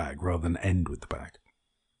with the bag rather than end with the bag.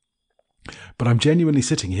 But I'm genuinely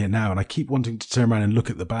sitting here now and I keep wanting to turn around and look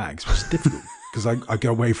at the bags, which is difficult because I go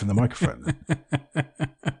away from the microphone.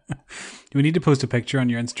 Do we need to post a picture on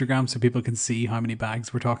your Instagram so people can see how many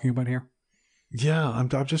bags we're talking about here? Yeah, I'm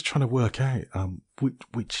just trying to work out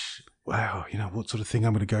what sort of thing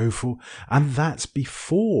I'm going to go for. And that's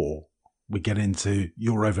before we get into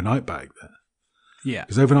your overnight bag there. Yeah.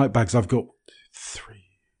 Because overnight bags, I've got 3.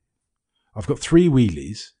 I've got 3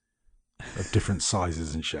 wheelies of different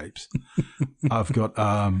sizes and shapes. I've got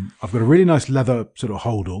a really nice leather sort of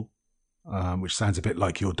holdall, which sounds a bit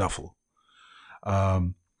like your duffel.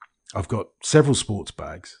 I've got several sports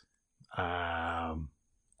bags, and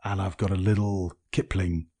I've got a little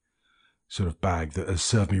Kipling sort of bag that has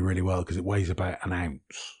served me really well because it weighs about an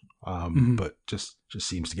ounce, but just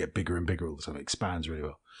seems to get bigger and bigger all the time. It expands really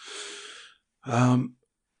well.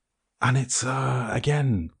 And it's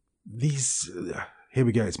again these. Here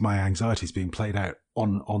we go. It's my anxieties being played out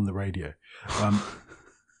on the radio.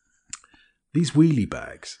 These wheelie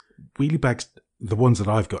bags, the ones that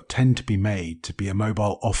I've got tend to be made to be a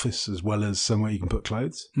mobile office as well as somewhere you can put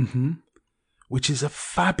clothes, which is a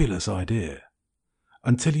fabulous idea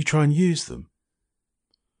until you try and use them.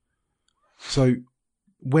 So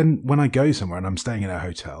when I go somewhere and I'm staying in a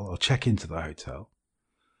hotel, I'll check into the hotel.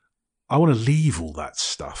 I want to leave all that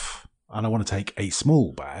stuff. And I want to take a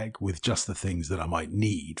small bag with just the things that I might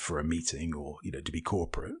need for a meeting or, to be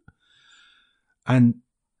corporate. And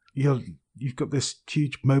you've got this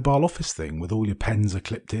huge mobile office thing with all your pens are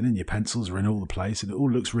clipped in and your pencils are in all the place and it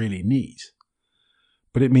all looks really neat.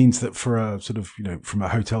 But it means that for a sort of, from a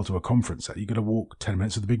hotel to a conference set, you've got to walk 10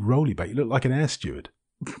 minutes with a big rolly bag. You look like an air steward.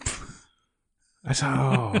 I said,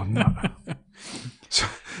 no.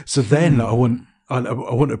 So then I want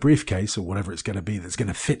a briefcase or whatever it's going to be that's going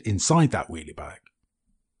to fit inside that wheelie bag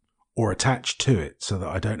or attached to it so that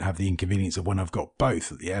I don't have the inconvenience of when I've got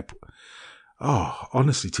both at the airport. Oh,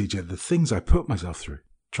 honestly, TJ, the things I put myself through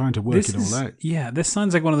trying to work it all out. Yeah, this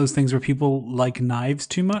sounds like one of those things where people like knives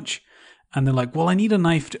too much. And they're like, well, I need a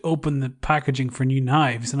knife to open the packaging for new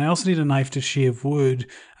knives. And I also need a knife to shave wood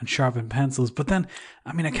and sharpen pencils. But then,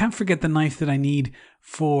 I can't forget the knife that I need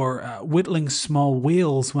for whittling small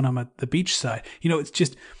whales when I'm at the beachside. It's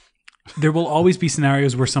just, there will always be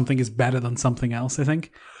scenarios where something is better than something else, I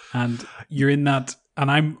think. And you're in that,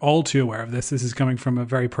 and I'm all too aware of this. This is coming from a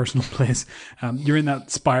very personal place. You're in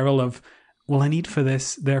that spiral of, well, I need for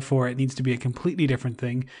this, therefore it needs to be a completely different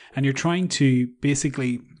thing. And you're trying to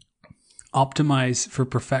basically optimize for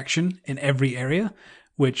perfection in every area,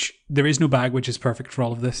 which there is no bag which is perfect for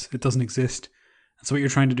all of this. It doesn't exist. And so what you're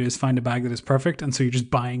trying to do is find a bag that is perfect. And so you're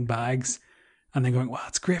just buying bags and then going, well,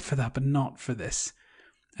 it's great for that, but not for this.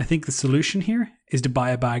 I think the solution here is to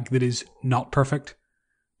buy a bag that is not perfect.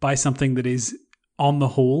 Buy something that is, on the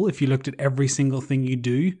whole, if you looked at every single thing you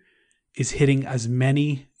do, is hitting as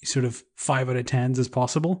many sort of 5 out of 10s as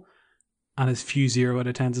possible and as few 0 out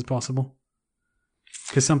of 10s as possible.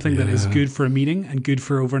 Because something that is good for a meeting and good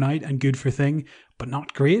for overnight and good for thing, but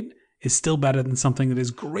not great, is still better than something that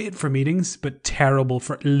is great for meetings, but terrible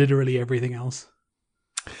for literally everything else.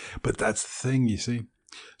 But that's the thing, you see.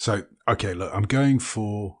 So, okay, look, I'm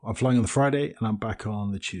flying on the Friday and I'm back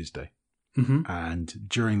on the Tuesday. Mm-hmm. And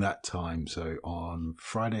during that time, so on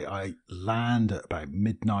Friday, I land at about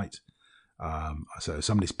midnight. So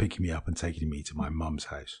somebody's picking me up and taking me to my mum's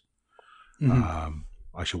house. Mm-hmm.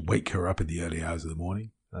 I shall wake her up in the early hours of the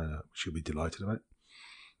morning. She'll be delighted about it.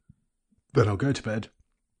 Then I'll go to bed.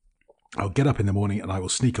 I'll get up in the morning and I will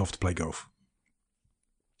sneak off to play golf.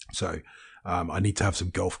 So I need to have some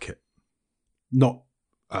golf kit. Not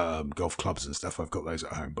golf clubs and stuff. I've got those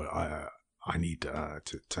at home, but I need to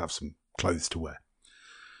have some clothes to wear.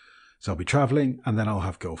 So I'll be traveling and then I'll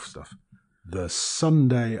have golf stuff. The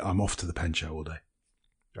Sunday, I'm off to the pen show all day.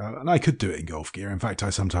 And I could do it in golf gear. In fact, I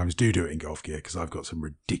sometimes do it in golf gear because I've got some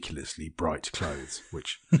ridiculously bright clothes,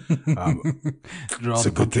 which it's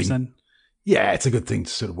a good thing. Yeah, it's a good thing to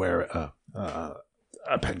sort of wear at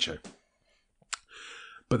a pen show.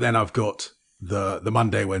 But then I've got the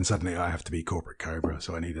Monday when suddenly I have to be corporate Cobra,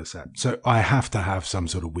 so I need a set. So I have to have some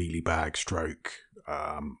sort of wheelie bag stroke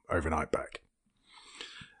overnight bag.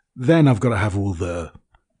 Then I've got to have all the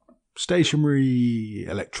stationery,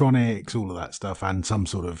 electronics, all of that stuff, and some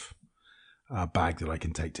sort of bag that I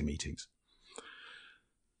can take to meetings.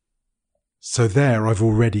 So there, I've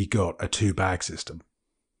already got a 2-bag system.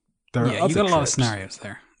 You've got a lot of scenarios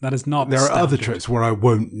there. That is not. There are other trips where I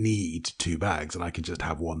won't need 2 bags, and I can just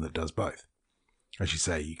have one that does both. As you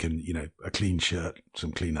say, you can, a clean shirt,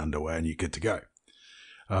 some clean underwear, and you're good to go.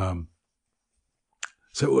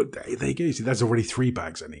 So there you go. See, that's already 3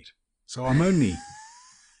 bags I need. So I'm only,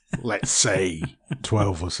 let's say,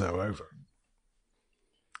 12 or so over.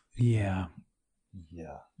 Yeah.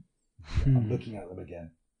 I'm looking at them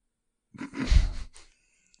again.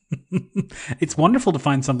 It's wonderful to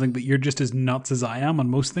find something that you're just as nuts as I am on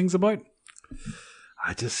most things about.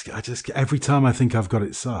 I just every time I think I've got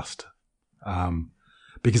it sussed,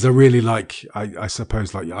 because I really like, I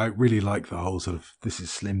suppose, like, I really like the whole sort of, this is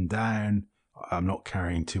slimmed down. I'm not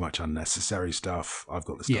carrying too much unnecessary stuff. I've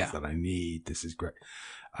got the stuff that I need. This is great.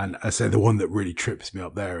 And I say the one that really trips me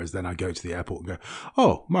up there is then I go to the airport and go,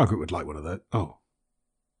 oh, Margaret would like one of those. Oh,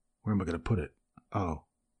 where am I going to put it? Oh.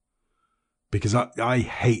 Because I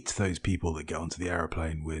hate those people that get onto the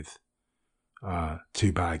aeroplane with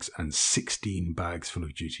 2 bags and 16 bags full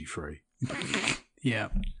of duty free. Yeah.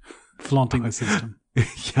 Flaunting the system.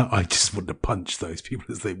 Yeah, I just want to punch those people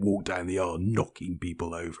as they walk down the aisle, knocking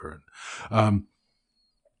people over. And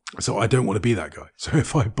so I don't want to be that guy. So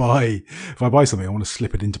if I buy something, I want to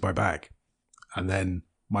slip it into my bag, and then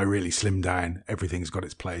my really slim down, everything's got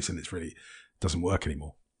its place, and it's really doesn't work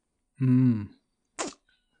anymore.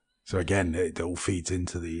 So again, it all feeds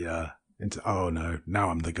into the oh no, now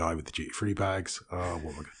I'm the guy with the duty free bags. Oh,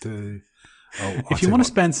 what am I going to do? Oh, if you want to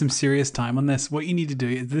spend some serious time on this, what you need to do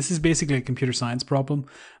is, this is basically a computer science problem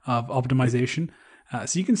of optimization.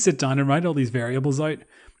 So you can sit down and write all these variables out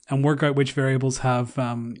and work out which variables have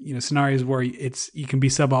scenarios where you can be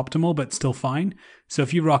suboptimal but still fine. So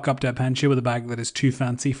if you rock up to a pen show with a bag that is too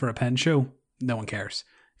fancy for a pen show, no one cares.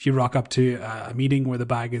 If you rock up to a meeting where the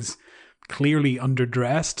bag is clearly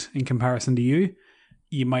underdressed in comparison to you,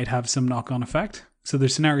 you might have some knock-on effect. So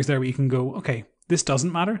there's scenarios there where you can go, okay, this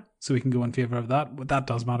doesn't matter, so we can go in favor of that. What that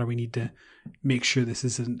does matter, we need to make sure this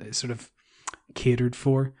is sort of catered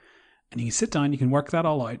for. And you can sit down, you can work that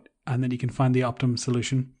all out, and then you can find the optimum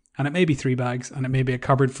solution. And it may be 3 bags, and it may be a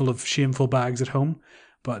cupboard full of shameful bags at home,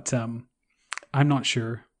 but I'm not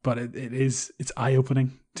sure. But it's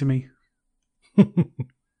eye-opening to me.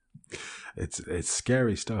 It's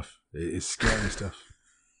scary stuff. It is scary stuff.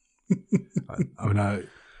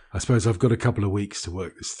 I suppose I've got a couple of weeks to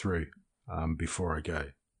work this through before I go.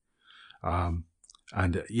 And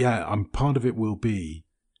part of it will be,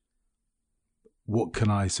 what can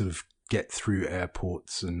I sort of get through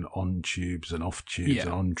airports and on tubes and off tubes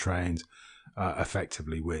and on trains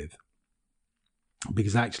effectively with.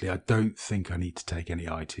 Because actually, I don't think I need to take any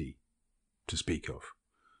IT to speak of.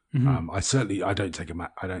 Mm-hmm. I don't take a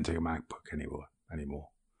MacBook anymore.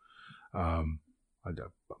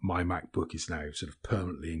 My MacBook is now sort of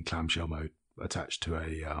permanently in clamshell mode, attached to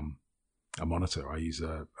a monitor. I use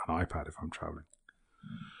an iPad if I'm traveling,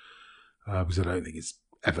 because I don't think it's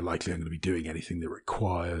ever likely I'm going to be doing anything that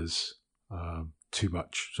requires too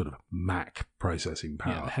much sort of Mac processing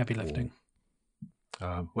power. Yeah, heavy lifting.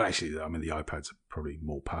 Well, actually, I mean, the iPads are probably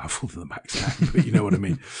more powerful than the Macs now, but you know what I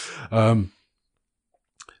mean.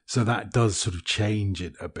 So that does sort of change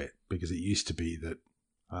it a bit, because it used to be that,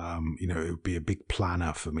 it would be a big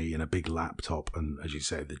planner for me and a big laptop, and as you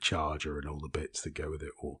say, the charger and all the bits that go with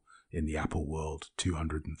it, or in the Apple world,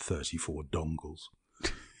 234 dongles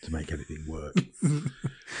to make anything work.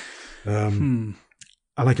 And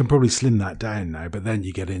I can probably slim that down now, but then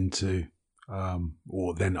you get into,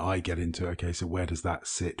 okay, so where does that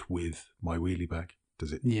sit with my wheelie bag?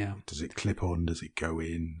 Does it clip on? Does it go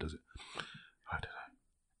in? I don't know.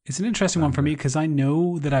 It's an interesting one for me, because I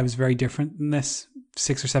know that I was very different than this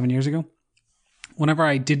 6 or 7 years ago. Whenever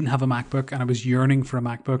I didn't have a MacBook and I was yearning for a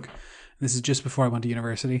MacBook, this is just before I went to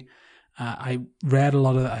university, I read a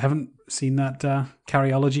lot of, I haven't seen that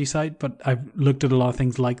Carryology site, but I've looked at a lot of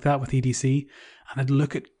things like that with EDC, and I'd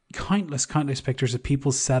look at countless pictures of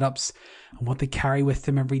people's setups and what they carry with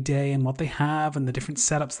them every day and what they have and the different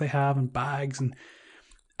setups they have and bags, and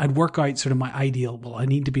I'd work out sort of my ideal, well, I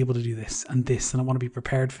need to be able to do this, and I want to be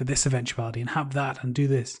prepared for this eventuality and have that and do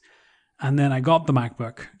this. And then I got the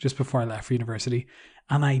MacBook just before I left for university,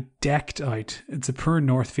 and I decked out. It's a poor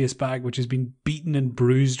North Face bag, which has been beaten and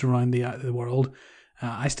bruised around the world.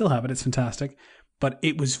 I still have it. It's fantastic. But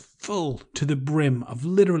it was full to the brim of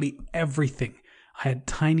literally everything. I had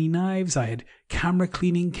tiny knives. I had camera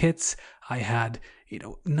cleaning kits. I had,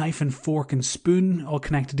 knife and fork and spoon all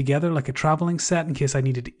connected together like a traveling set in case I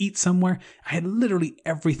needed to eat somewhere. I had literally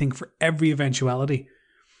everything for every eventuality,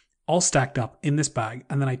 all stacked up in this bag.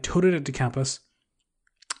 And then I toted it to campus.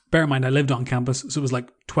 Bear in mind, I lived on campus, so it was like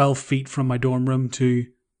 12 feet from my dorm room to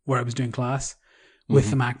where I was doing class with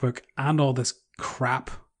the MacBook and all this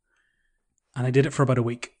crap. And I did it for about a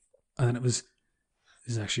week. And then this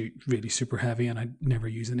is actually really super heavy and I never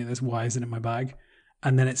use any of this. Why is it in my bag?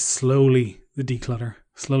 And then it's slowly the declutter,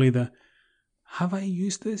 have I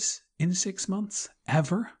used this in 6 months?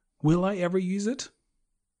 Ever? Will I ever use it?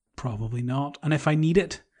 Probably not. And if I need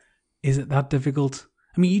it, is it that difficult?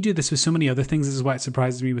 I mean, you do this with so many other things. This is why it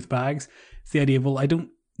surprises me with bags. It's the idea of, well, I don't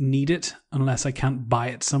need it unless I can't buy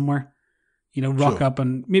it somewhere. Rock up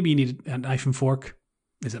and maybe you need a knife and fork.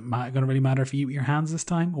 Is it going to really matter if you eat with your hands this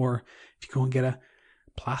time? Or if you go and get a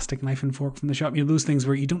plastic knife and fork from the shop? Those things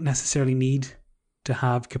where you don't necessarily need to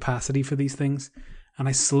have capacity for these things. And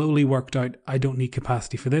I slowly worked out, I don't need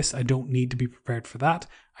capacity for this. I don't need to be prepared for that.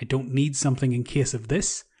 I don't need something in case of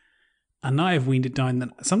this. And now I've weaned it down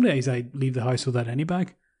that some days I leave the house without any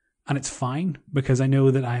bag. And it's fine because I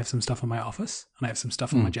know that I have some stuff in my office and I have some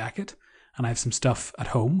stuff in my jacket and I have some stuff at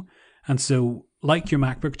home. And so like your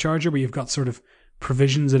MacBook charger where you've got sort of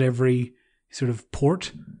provisions at every sort of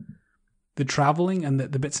port, the traveling and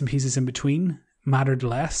the bits and pieces in between mattered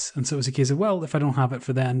less. And so it was a case of, well, if I don't have it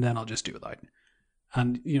for then I'll just do without.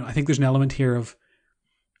 And, I think there's an element here of,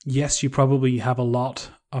 yes, you probably have a lot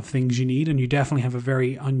of things you need, and you definitely have a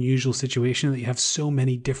very unusual situation that you have so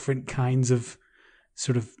many different kinds of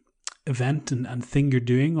sort of event and thing you're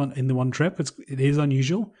doing in the one trip. It is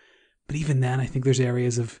unusual. But even then, I think there's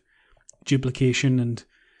areas of duplication and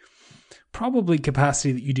probably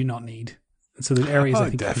capacity that you do not need. And so there's areas I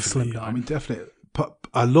think you can slim down. I mean, definitely. But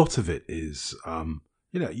a lot of it is, I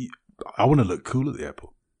want to look cool at the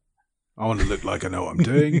airport. I want to look like I know what I'm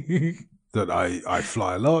doing, that I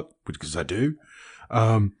fly a lot, because I do.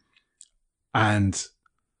 And,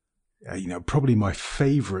 probably my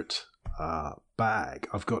favorite bag,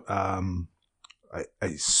 I've got a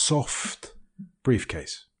soft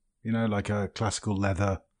briefcase, like a classical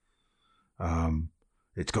leather.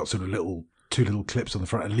 It's got sort of two little clips on the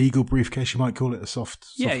front, a legal briefcase, you might call it, a soft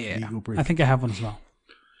legal briefcase. I think I have one as well.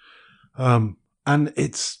 And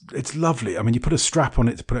it's lovely. I mean, you put a strap on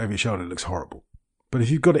it to put it over your shoulder, it looks horrible. But if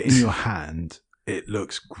you've got it in your hand, it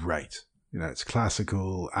looks great. It's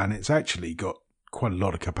classical, and it's actually got quite a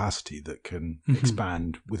lot of capacity that can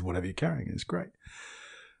expand with whatever you're carrying. It's great.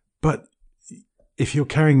 But if you're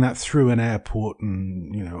carrying that through an airport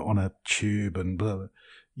and, on a tube and blah, blah,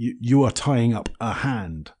 you are tying up a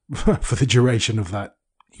hand for the duration of that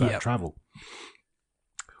travel.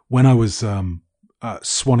 When I was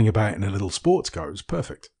swanning about in a little sports car, it was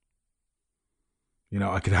perfect. You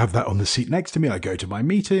know, I could have that on the seat next to me. I go to my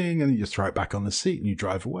meeting and you just throw it back on the seat and you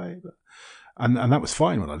drive away. And that was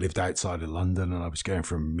fine when I lived outside of London and I was going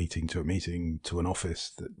from meeting to a meeting to an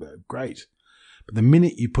office. Great. But the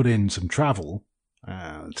minute you put in some travel,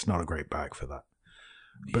 it's not a great bag for that.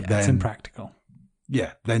 But then it's impractical.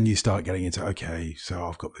 Yeah, then you start getting into, okay, so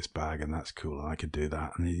I've got this bag and that's cool and I could do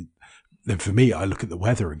that. And then for me, I look at the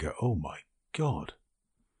weather and go, oh my God,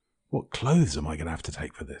 what clothes am I going to have to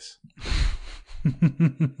take for this?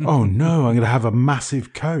 Oh no, I'm going to have a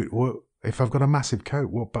massive coat. What if I've got a massive coat?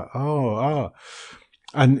 What? But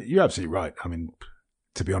and you're absolutely right. I mean,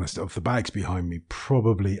 to be honest, of the bags behind me,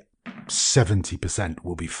 probably 70%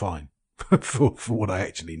 will be fine for what I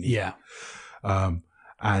actually need. Yeah.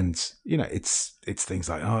 And you know, it's things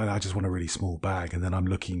like, oh, I just want a really small bag, and then I'm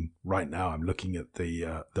looking at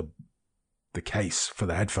the case for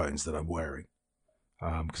the headphones that I'm wearing,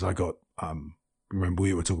 because I got remember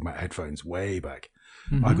we were talking about headphones way back.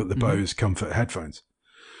 Mm-hmm, I got the Bose Comfort headphones.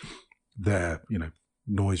 They're, you know,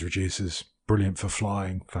 noise reducers, brilliant for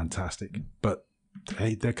flying, fantastic, but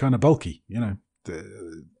they're kind of bulky. You know,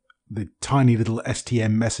 the tiny little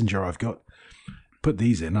STM Messenger I've got. Put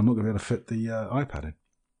these in, I'm not going to be able to fit the iPad in.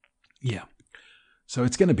 Yeah. So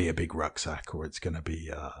it's going to be a big rucksack, or it's going to be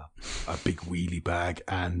a big wheelie bag,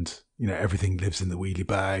 and you know, everything lives in the wheelie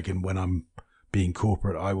bag. And when I'm being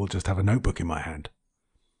corporate, I will just have a notebook in my hand.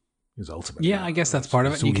 Because ultimately, yeah, I guess that's part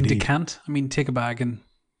of it. You can decant. I mean, take a bag and,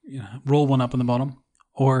 you know, roll one up on the bottom.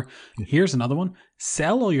 Or here's another one: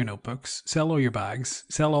 sell all your notebooks, sell all your bags,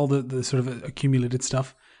 sell all the sort of accumulated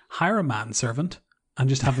stuff. Hire a manservant and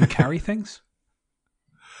just have them carry things.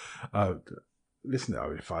 Listen,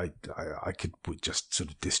 if I could just sort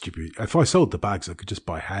of distribute. If I sold the bags, I could just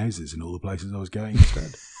buy houses in all the places I was going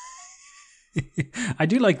instead. I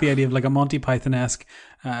do like the idea of like a Monty Python-esque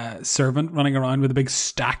servant running around with a big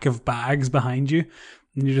stack of bags behind you.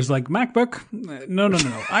 And you're just like, MacBook? No.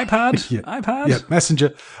 iPad? Yeah. iPad? Yeah,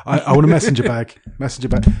 Messenger. I want a Messenger bag. Messenger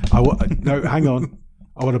bag. No, hang on.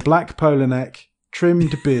 I want a black polo neck,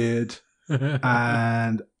 trimmed beard,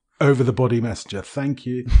 and over-the-body Messenger. Thank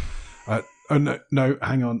you. No,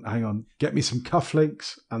 hang on. Get me some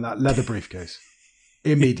cufflinks and that leather briefcase.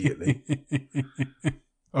 Immediately.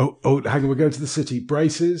 Oh, hang on, we're going to the city.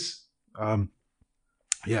 Braces.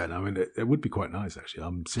 Yeah, no, I mean, it would be quite nice, actually.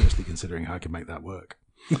 I'm seriously considering how I can make that work.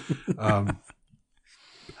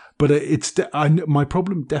 But my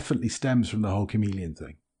problem definitely stems from the whole chameleon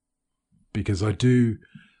thing. Because I do,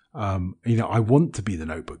 I want to be the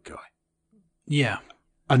notebook guy. Yeah.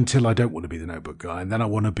 Until I don't want to be the notebook guy. And then I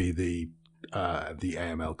want to be the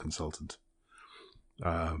AML consultant.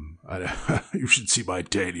 You should see my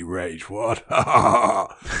daily rage. What?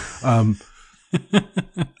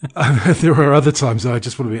 There are other times I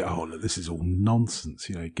just want to be, look, this is all nonsense.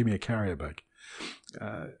 You know, give me a carrier bag.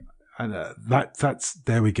 That's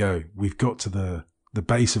there we go. We've got to the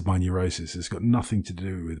base of my neurosis. It's got nothing to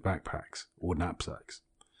do with backpacks or knapsacks.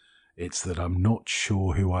 It's that I'm not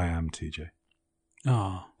sure who I am, TJ.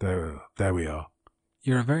 Oh, there we are.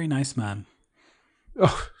 You're a very nice man.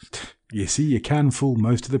 Oh, you see, you can fool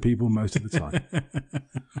most of the people most of the time.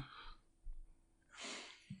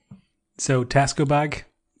 So, Tesco bag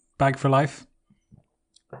for life?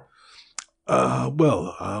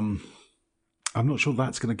 Well, I'm not sure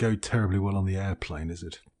that's going to go terribly well on the airplane, is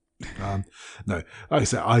it? No, like I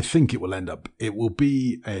said, I think it will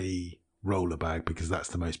be a roller bag because that's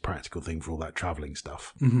the most practical thing for all that traveling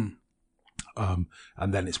stuff. Mm-hmm.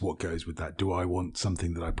 And then it's what goes with that. Do I want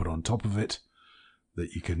something that I put on top of it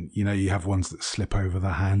that you can, you have ones that slip over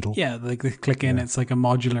the handle? Yeah, like they click in. Yeah. It's like a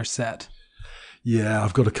modular set. Yeah,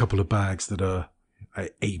 I've got a couple of bags that are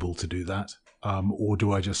able to do that. Or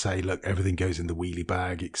do I just say, look, everything goes in the wheelie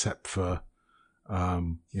bag except for,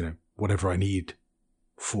 whatever I need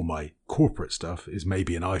for my corporate stuff is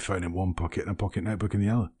maybe an iPhone in one pocket and a pocket notebook in the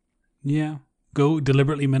other. Yeah. Go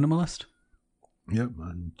deliberately minimalist. Yep.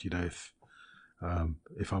 And,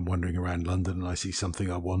 if I'm wandering around London and I see something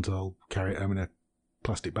I want, I'll carry it home in a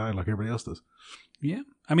plastic bag like everybody else does. Yeah.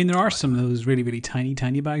 I mean, there are some of those really, really tiny,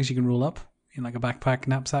 tiny bags you can roll up in like a backpack,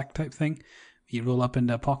 knapsack type thing. You roll up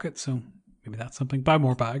into a pocket. So maybe that's something. Buy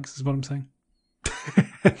more bags is what I'm saying.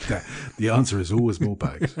 The answer is always more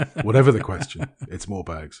bags. Whatever the question, it's more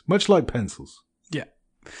bags. Much like pencils. Yeah.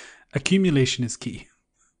 Accumulation is key.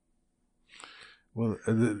 Well,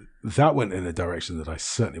 that went in a direction that I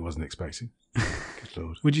certainly wasn't expecting. Good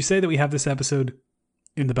Lord. Would you say that we have this episode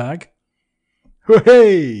in the bag?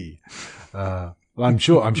 Hey! I'm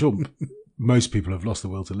sure most people have lost the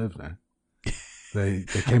will to live now.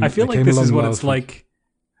 I feel like this is what it's like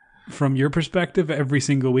from your perspective every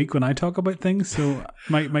single week when I talk about things. So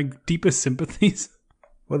my deepest sympathies.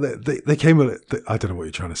 Well, they came. I don't know what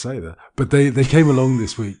you're trying to say there, but they came along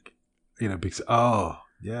this week, because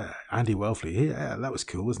Andy Welfley. Yeah, that was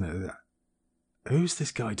cool, wasn't it? Who's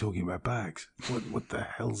this guy talking about bags? What the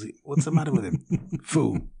hell's he? What's the matter with him?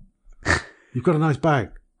 Fool! You've got a nice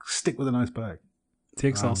bag. Stick with a nice bag.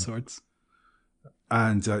 Takes all sorts.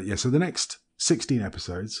 And so the next 16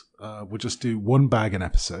 episodes, we'll just do one bag an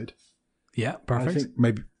episode. Yeah, perfect. I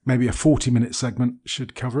think maybe a 40-minute segment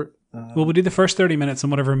should cover it. Well, we'll do the first 30 minutes on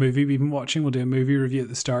whatever movie we've been watching. We'll do a movie review at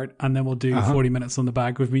the start, and then we'll do 40 minutes on the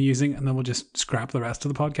bag we've been using, and then we'll just scrap the rest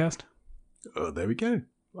of the podcast. Oh, there we go.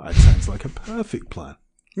 That sounds like a perfect plan.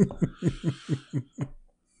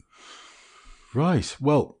 Right.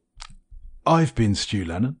 Well, I've been Stu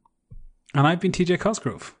Lennon. And I've been TJ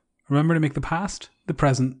Cosgrove. Remember to make the past, the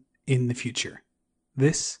present, in the future.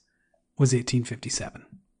 This was 1857.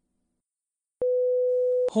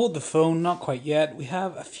 Hold the phone, not quite yet. We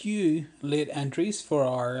have a few late entries for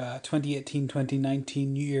our 2018-2019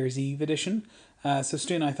 New Year's Eve edition. So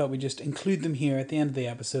Stu and I thought we'd just include them here at the end of the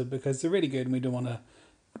episode because they're really good and we don't want to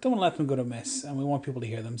let them go to miss and we want people to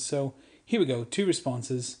hear them. So here we go, 2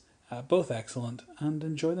 responses, both excellent, and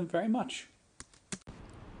enjoy them very much.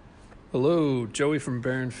 Hello, Joey from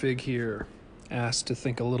Baron Fig here. Asked to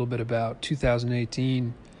think a little bit about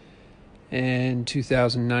 2018 and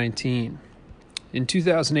 2019. In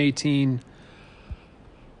 2018,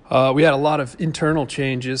 we had a lot of internal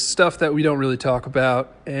changes, stuff that we don't really talk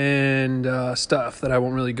about, and stuff that I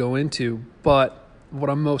won't really go into. But what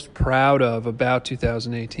I'm most proud of about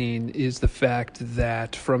 2018 is the fact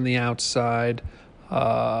that from the outside,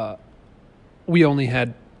 we only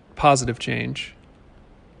had positive change.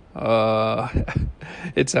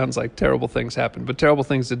 It sounds like terrible things happened, but terrible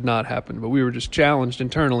things did not happen. But we were just challenged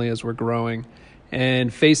internally as we're growing.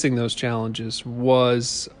 And facing those challenges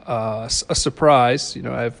was a surprise.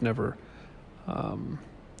 I've never.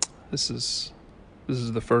 This is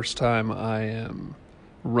the first time I am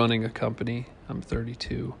running a company. I'm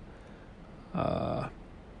 32.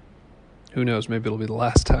 Who knows? Maybe it'll be the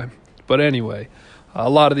last time. But anyway, a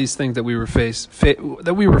lot of these things that we were faced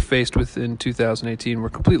with in 2018 were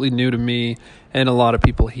completely new to me and a lot of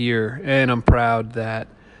people here. And I'm proud that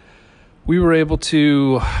we were able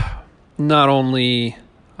to not only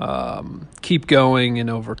keep going and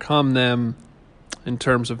overcome them in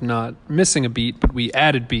terms of not missing a beat, but we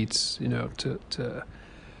added beats, to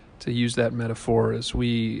use that metaphor, as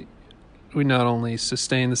we not only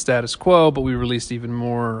sustained the status quo, but we released even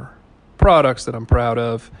more products that I'm proud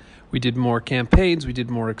of. We did more campaigns, we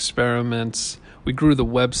did more experiments, we grew the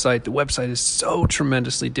website. The website is so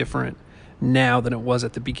tremendously different now than it was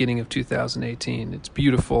at the beginning of 2018. It's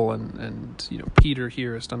beautiful, and Peter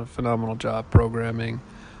here has done a phenomenal job programming.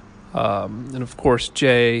 And of course,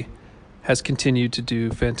 Jay has continued to do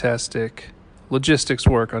fantastic logistics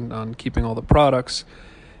work on keeping all the products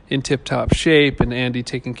in tip-top shape, and Andy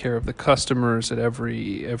taking care of the customers at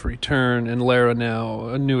every turn, and Lara, now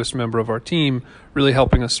a newest member of our team, really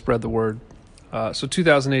helping us spread the word. So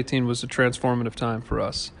 2018 was a transformative time for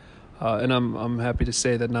us. And I'm happy to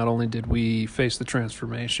say that not only did we face the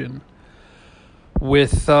transformation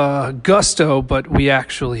with gusto, but we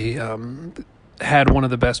actually had one of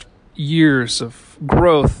the best years of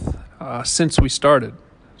growth since we started.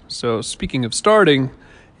 So speaking of starting,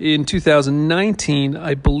 in 2019,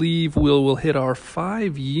 I believe we'll hit our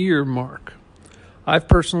 5-year mark. I've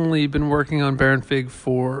personally been working on Baron Fig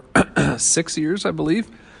for 6 years, I believe.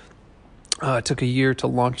 It took a year to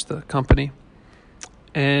launch the company.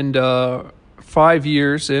 And 5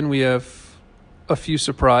 years in, we have a few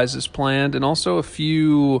surprises planned, and also a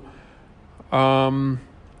few, we got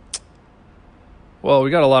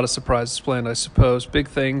a lot of surprises planned, I suppose. Big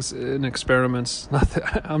things and experiments.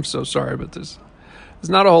 I'm so sorry, but there's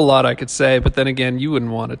not a whole lot I could say, but then again, you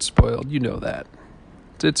wouldn't want it spoiled. You know that.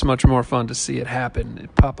 It's much more fun to see it happen.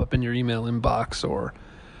 It pop up in your email inbox, or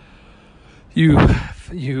you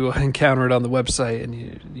encounter it on the website and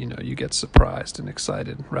you get surprised and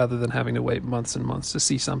excited rather than having to wait months and months to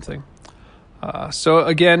see something. So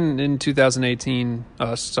again, in 2019,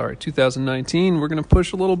 we're going to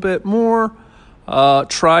push a little bit more,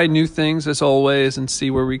 try new things as always, and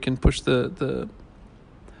see where we can push the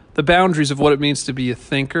boundaries of what it means to be a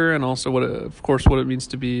thinker, and also what it means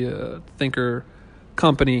to be a thinker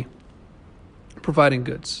company providing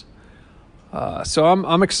goods. So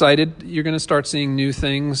I'm excited. You're going to start seeing new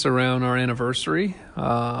things around our anniversary.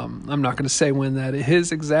 I'm not going to say when that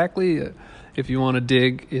is exactly. If you want to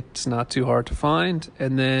dig, it's not too hard to find.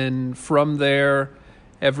 And then from there,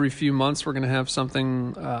 every few months, we're going to have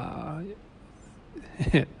something,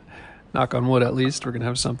 knock on wood at least, we're going to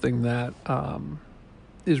have something that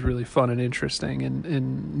is really fun and interesting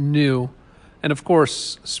and new. And of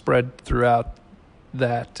course, spread throughout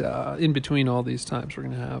that, in between all these times, we're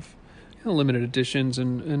going to have limited editions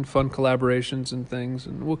and fun collaborations and things.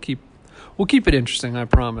 And we'll keep it interesting, I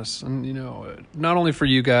promise. And, not only for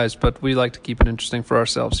you guys, but we like to keep it interesting for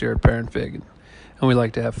ourselves here at Baron Fig. And we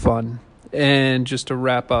like to have fun. And just to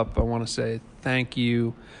wrap up, I want to say thank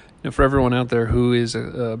you, for everyone out there who is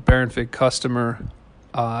a Baron Fig customer.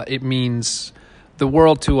 It means the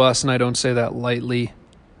world to us, and I don't say that lightly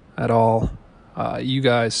at all. You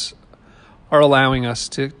guys are allowing us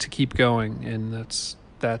to keep going, and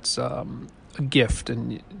that's a gift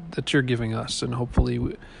and that you're giving us, and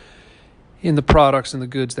hopefully in the products and the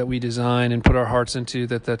goods that we design and put our hearts into,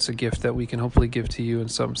 that's a gift that we can hopefully give to you in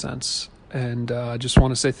some sense. And I just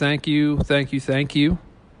want to say thank you.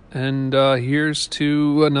 And here's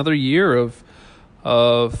to another year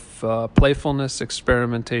of playfulness,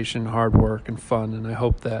 experimentation, hard work, and fun. And I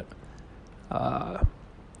hope that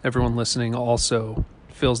everyone listening also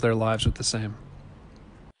fills their lives with the same.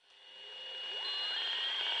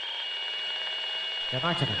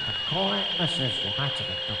 United at the calling. This is United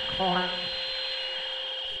at the calling.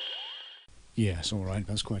 Yes, all right,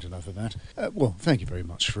 that's quite enough of that. Well, thank you very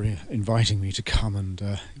much for inviting me to come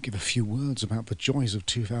and give a few words about the joys of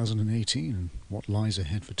 2018 and what lies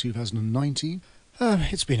ahead for 2019.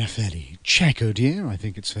 It's been a fairly checkered year, I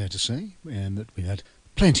think it's fair to say, and that we had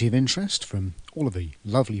plenty of interest from all of the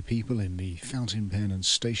lovely people in the fountain pen and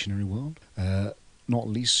stationery world, not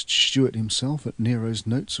least Stuart himself at Nero's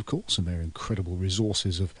Notes, of course, and their incredible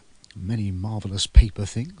resources of many marvellous paper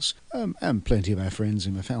things, and plenty of our friends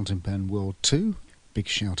in the fountain pen world too. Big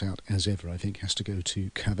shout out, as ever, I think, has to go to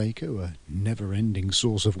Kaweco, a never-ending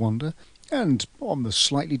source of wonder. And on the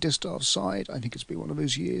slightly distaff side, I think it's been one of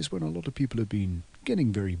those years when a lot of people have been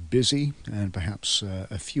getting very busy, and perhaps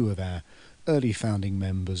a few of our early founding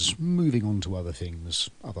members moving on to other things,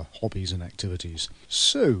 other hobbies and activities.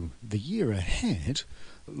 So the year ahead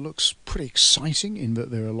looks pretty exciting in that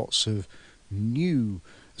there are lots of new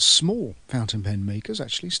small fountain pen makers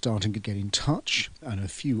actually starting to get in touch, and a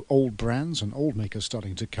few old brands and old makers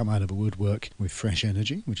starting to come out of the woodwork with fresh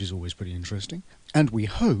energy, which is always pretty interesting. And we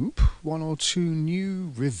hope one or two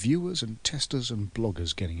new reviewers and testers and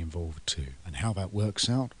bloggers getting involved too. And how that works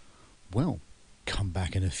out, well, come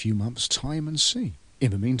back in a few months' time and see. In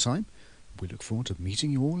the meantime, we look forward to meeting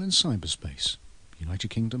you all in cyberspace. United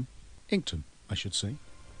Kingdom, Inkton, I should say.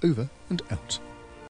 Over and out.